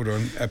 400. Hold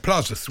on.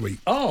 Plaza Suite.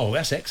 Oh,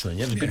 that's excellent.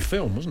 Yeah, it was a good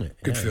film, wasn't it?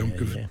 Good film.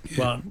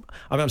 Well,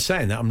 I'm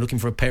saying that. I'm looking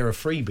for a pair of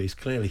freebies,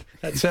 clearly.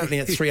 That's certainly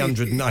at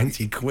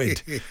 390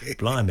 quid.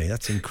 Blimey,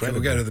 that's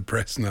incredible. We'll go to the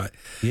press night.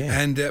 Yeah.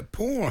 And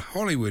Paul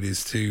Hollywood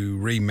is to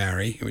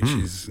remarry, which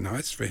is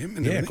nice for him.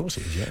 And of course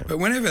it is, yeah. But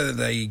whenever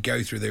they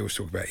go through, they always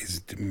talk about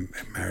his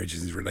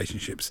marriages, his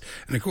relationships.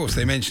 And, of course,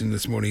 they mentioned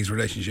this morning his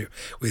relationship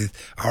with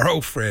our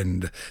old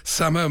friend,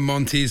 Summer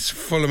Montes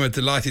Fulham, are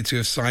delighted to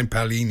have signed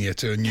Paulinia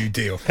to a new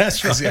deal.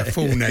 That's right. As their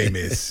full name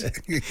is.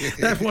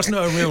 That wasn't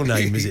a real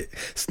name, is it?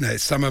 No,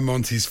 it's Summer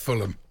Montes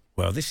Fulham.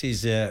 Well, this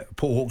is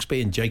Paul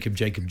Hawksbee and Jacobs.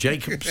 The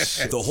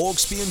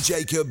Hawksbee and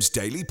Jacobs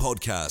Daily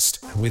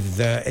Podcast. With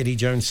Eddie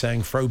Jones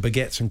saying, throw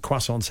baguettes and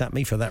croissants at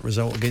me for that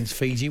result against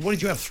Fiji. What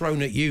did you have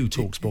thrown at you,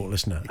 TalkSport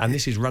listener? And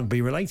this is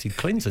rugby related.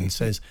 Clinton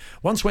says,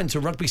 once went to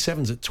rugby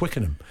sevens at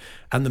Twickenham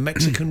and the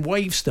Mexican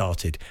wave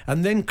started.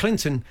 And then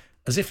Clinton,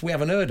 as if we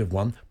haven't heard of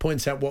one,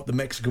 points out what the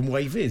Mexican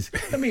wave is.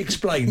 Let me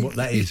explain what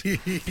that is.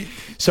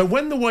 So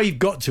when the wave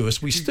got to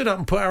us, we stood up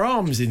and put our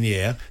arms in the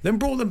air, then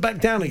brought them back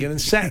down again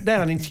and sat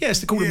down. And yes,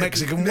 they're called a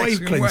Mexican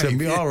wave, Clinton.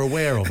 We are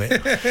aware of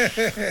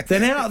it.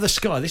 Then out of the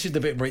sky, this is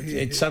the bit where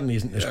it suddenly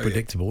isn't as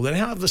predictable. Then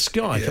out of the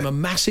sky came a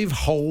massive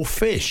whole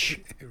fish.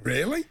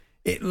 Really?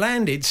 It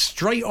landed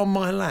straight on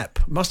my lap.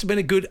 Must have been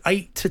a good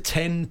 8 to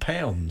 10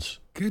 pounds.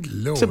 Good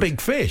Lord. It's a big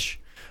fish.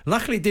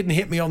 Luckily, it didn't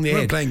hit me on the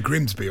head. Playing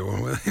Grimsby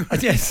or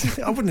yes,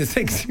 I wouldn't have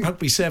think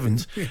rugby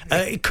sevens.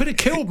 It could have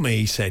killed me,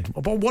 he said.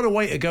 But what a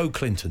way to go,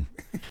 Clinton.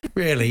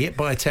 Really, hit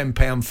by a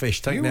 £10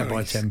 fish, taken out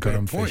by a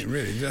 £10 fish.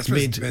 Really. That's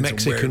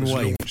Mid-Mexican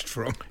wave.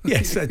 From.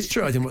 Yes, that's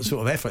true. I didn't know what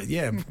sort of effort.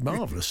 Yeah,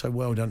 marvellous. So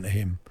well done to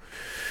him.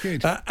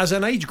 Good. As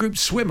an age group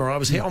swimmer, I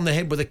was hit on the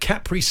head with a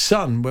Capri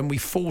Sun when we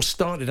first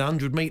started a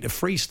 100-metre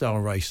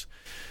freestyle race.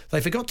 They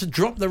forgot to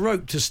drop the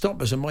rope to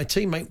stop us, and my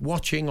teammate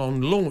watching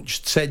on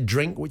launched said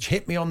drink, which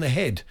hit me on the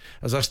head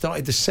as I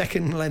started the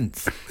second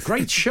length.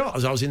 Great shot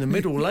as I was in the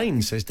middle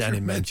lane, says Dan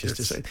in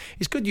Manchester. So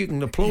it's good you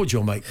can applaud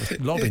your mate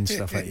for lobbing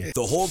stuff at you.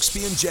 The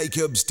Hawksbee and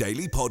Jacobs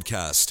Daily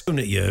Podcast.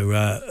 At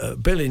you,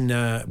 Bill in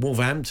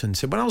Wolverhampton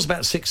said, when I was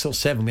about 6 or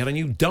 7, we had a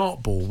new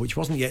dart ball which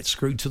wasn't yet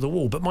screwed to the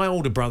wall. But my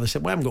older brother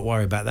said, we haven't got to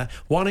worry about that.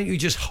 Why don't you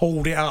just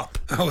hold it up?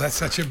 Oh, that's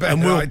such a bad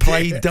idea. And we'll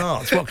play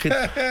darts.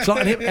 It's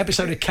like an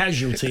episode of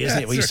Casualty,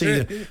 isn't it? Where you see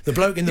the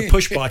bloke in the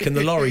push bike and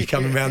the lorry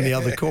coming round the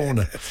other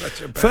corner.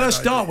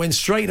 First dart went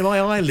straight to my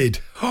eyelid.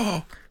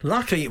 Oh,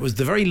 luckily it was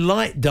the very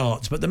light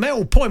darts, but the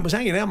metal point was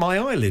hanging out my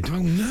eyelid. Oh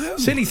no!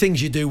 Silly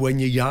things you do when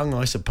you're young,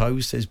 I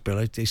suppose. Says Bill.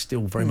 It's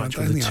still very much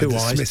with the two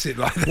eyes. It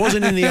like that.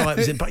 Wasn't in the eye,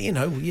 but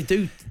you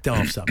do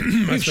daft stuff.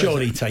 You've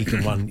surely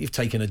taken one. You've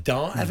taken a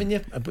dart, haven't you?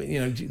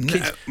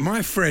 Kids,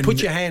 my friend,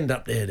 put your hand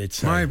up there. They'd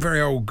say. My very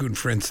old good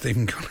friend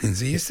Stephen Collins.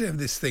 He used to have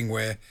this thing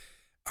where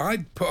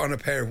I'd put on a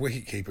pair of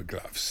wicketkeeper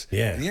gloves.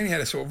 Yeah. And he only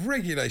had a sort of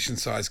regulation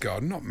size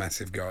garden, not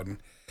massive garden.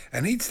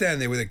 And he'd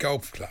stand there with a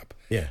golf club.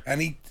 Yeah.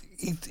 And he'd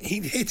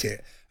hit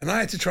it. And I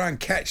had to try and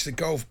catch the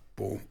golf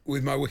ball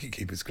with my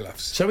wicketkeeper's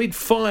gloves. So he'd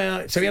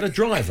fire. So he had a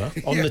driver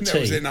on the tee.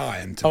 It was an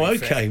iron.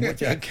 Okay.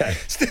 Okay.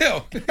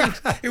 Still,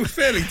 it was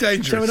fairly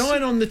dangerous. So an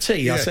iron on the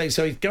tee. I say.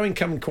 So he's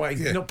coming quite.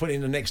 Not putting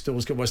in the next door.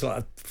 It's like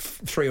a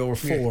 3 or a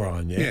 4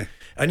 iron. Yeah.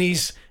 And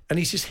he's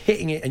just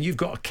hitting it, and you've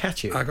got to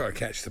catch it. I've got to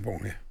catch the ball,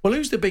 yeah. Well,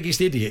 who's the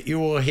biggest idiot, you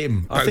or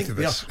him? Both of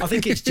us. I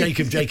think it's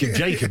Jacobs,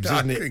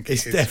 isn't it?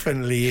 It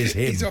definitely is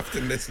him. He's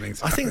often listening.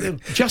 I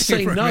think just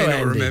say no,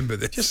 Andy. Remember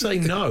this. Just say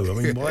no.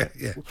 I mean,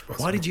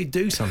 why did you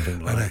do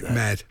something like that?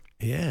 Mad.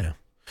 Yeah.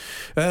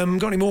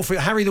 Got any more for you?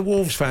 Harry the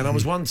Wolves fan. I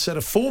was once at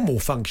a formal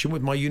function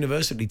with my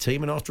university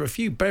team, and after a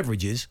few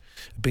beverages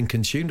had been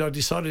consumed, I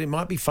decided it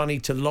might be funny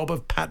to lob a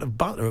pat of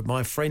butter at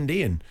my friend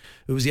Ian,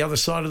 who was the other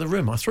side of the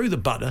room. I threw the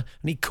butter,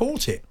 and he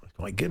caught it.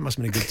 Quite good, must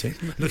have been a good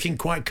team. Looking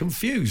quite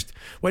confused.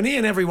 When Ian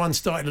and everyone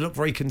started to look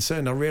very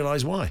concerned, I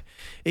realised why.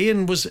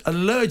 Ian was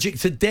allergic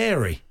to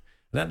dairy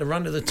and had to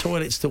run to the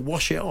toilets to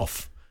wash it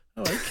off.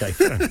 Oh, okay.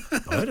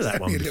 I've heard of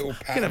that one. You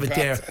can have a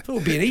dare. It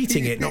would be an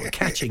eating it, not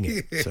catching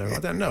it. So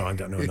I don't know. I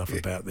don't know enough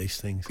about these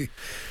things.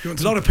 A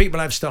lot of people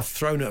have stuff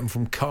thrown at them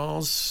from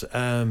cars.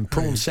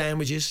 Prawn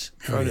sandwiches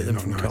thrown at them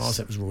from cars.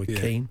 That was Roy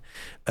Keane.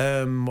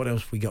 What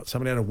else we got?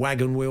 Somebody had a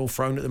wagon wheel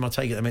thrown at them. I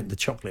take it they meant the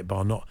chocolate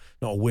bar, not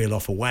a wheel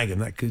off a wagon.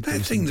 That could do that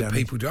some thing damage. That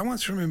people do. I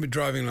once remember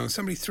driving along.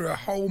 Somebody threw a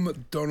whole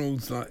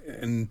McDonald's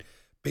and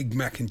Big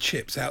Mac and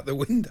chips out the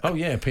window. Oh,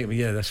 yeah, people,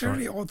 yeah, that's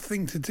Very right. odd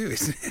thing to do,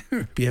 isn't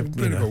it? Yeah, a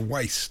bit of a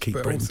waste. Keep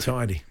but Britain also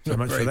tidy. So not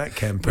much for very- that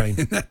campaign.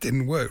 That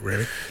didn't work,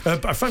 really.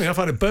 But funny enough,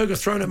 I had a burger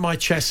thrown at my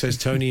chest, says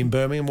Tony in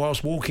Birmingham,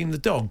 whilst walking the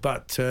dog,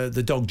 but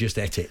the dog just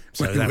ate it.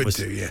 So Well, it that would was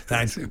do, yeah.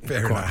 that Fair quite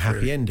a enough, happy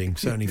really. ending,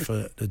 certainly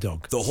for the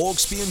dog. The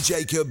Hawksbee and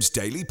Jacobs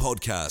Daily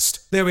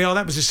Podcast. There we are.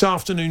 That was this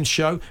afternoon's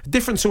show. A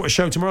different sort of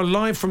show tomorrow,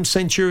 live from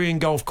Centurion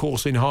Golf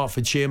Course in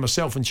Hertfordshire.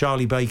 Myself and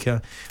Charlie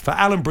Baker for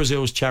Alan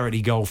Brazil's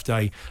Charity Golf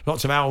Day.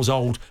 Lots of Al's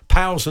old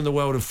pals in the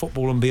world of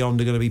football and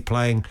beyond are going to be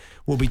playing.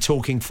 We'll be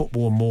talking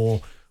football and more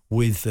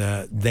with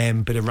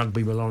them. Bit of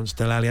rugby with Lawrence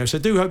Delalio. So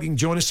do hope you can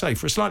join us, say,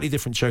 for a slightly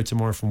different show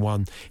tomorrow from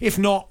 1. If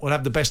not, we'll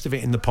have the best of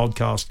it in the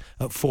podcast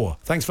at 4.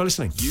 Thanks for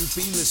listening. You've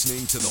been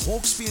listening to the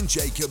Hawksbee and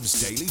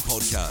Jacobs Daily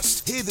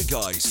Podcast. Hear the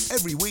guys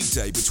every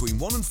weekday between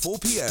 1 and 4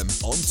 p.m.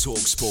 on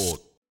TalkSport.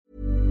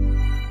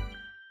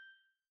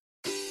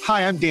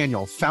 Hi, I'm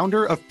Daniel,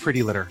 founder of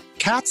Pretty Litter.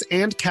 Cats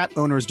and cat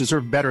owners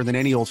deserve better than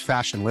any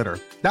old-fashioned litter.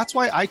 That's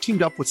why I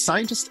teamed up with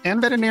scientists and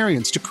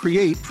veterinarians to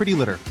create Pretty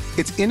Litter.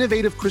 Its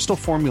innovative crystal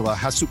formula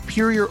has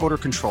superior odor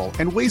control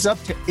and weighs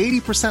up to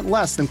 80%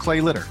 less than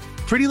clay litter.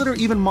 Pretty Litter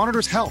even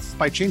monitors health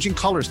by changing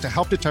colors to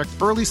help detect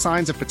early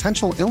signs of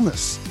potential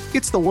illness.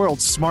 It's the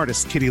world's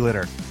smartest kitty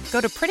litter.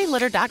 Go to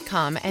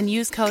prettylitter.com and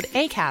use code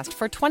ACAST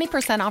for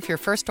 20% off your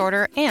first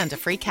order and a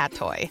free cat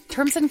toy.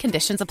 Terms and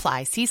conditions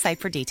apply. See site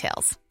for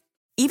details.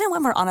 Even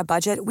when we're on a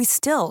budget, we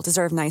still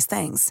deserve nice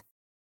things.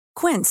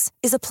 Quince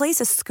is a place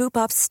to scoop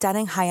up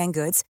stunning high-end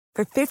goods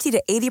for 50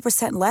 to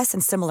 80% less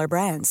than similar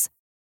brands.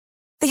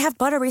 They have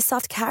buttery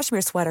soft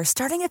cashmere sweaters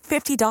starting at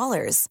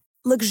 $50,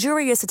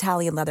 luxurious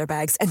Italian leather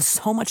bags, and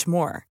so much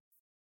more.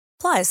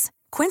 Plus,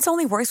 Quince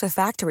only works with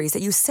factories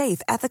that use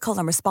safe, ethical,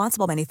 and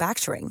responsible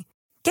manufacturing.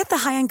 Get the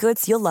high-end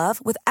goods you'll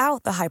love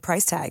without the high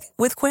price tag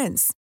with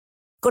Quince.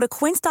 Go to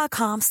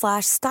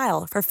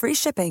quince.com/style for free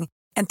shipping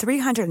and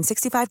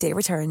 365-day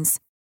returns.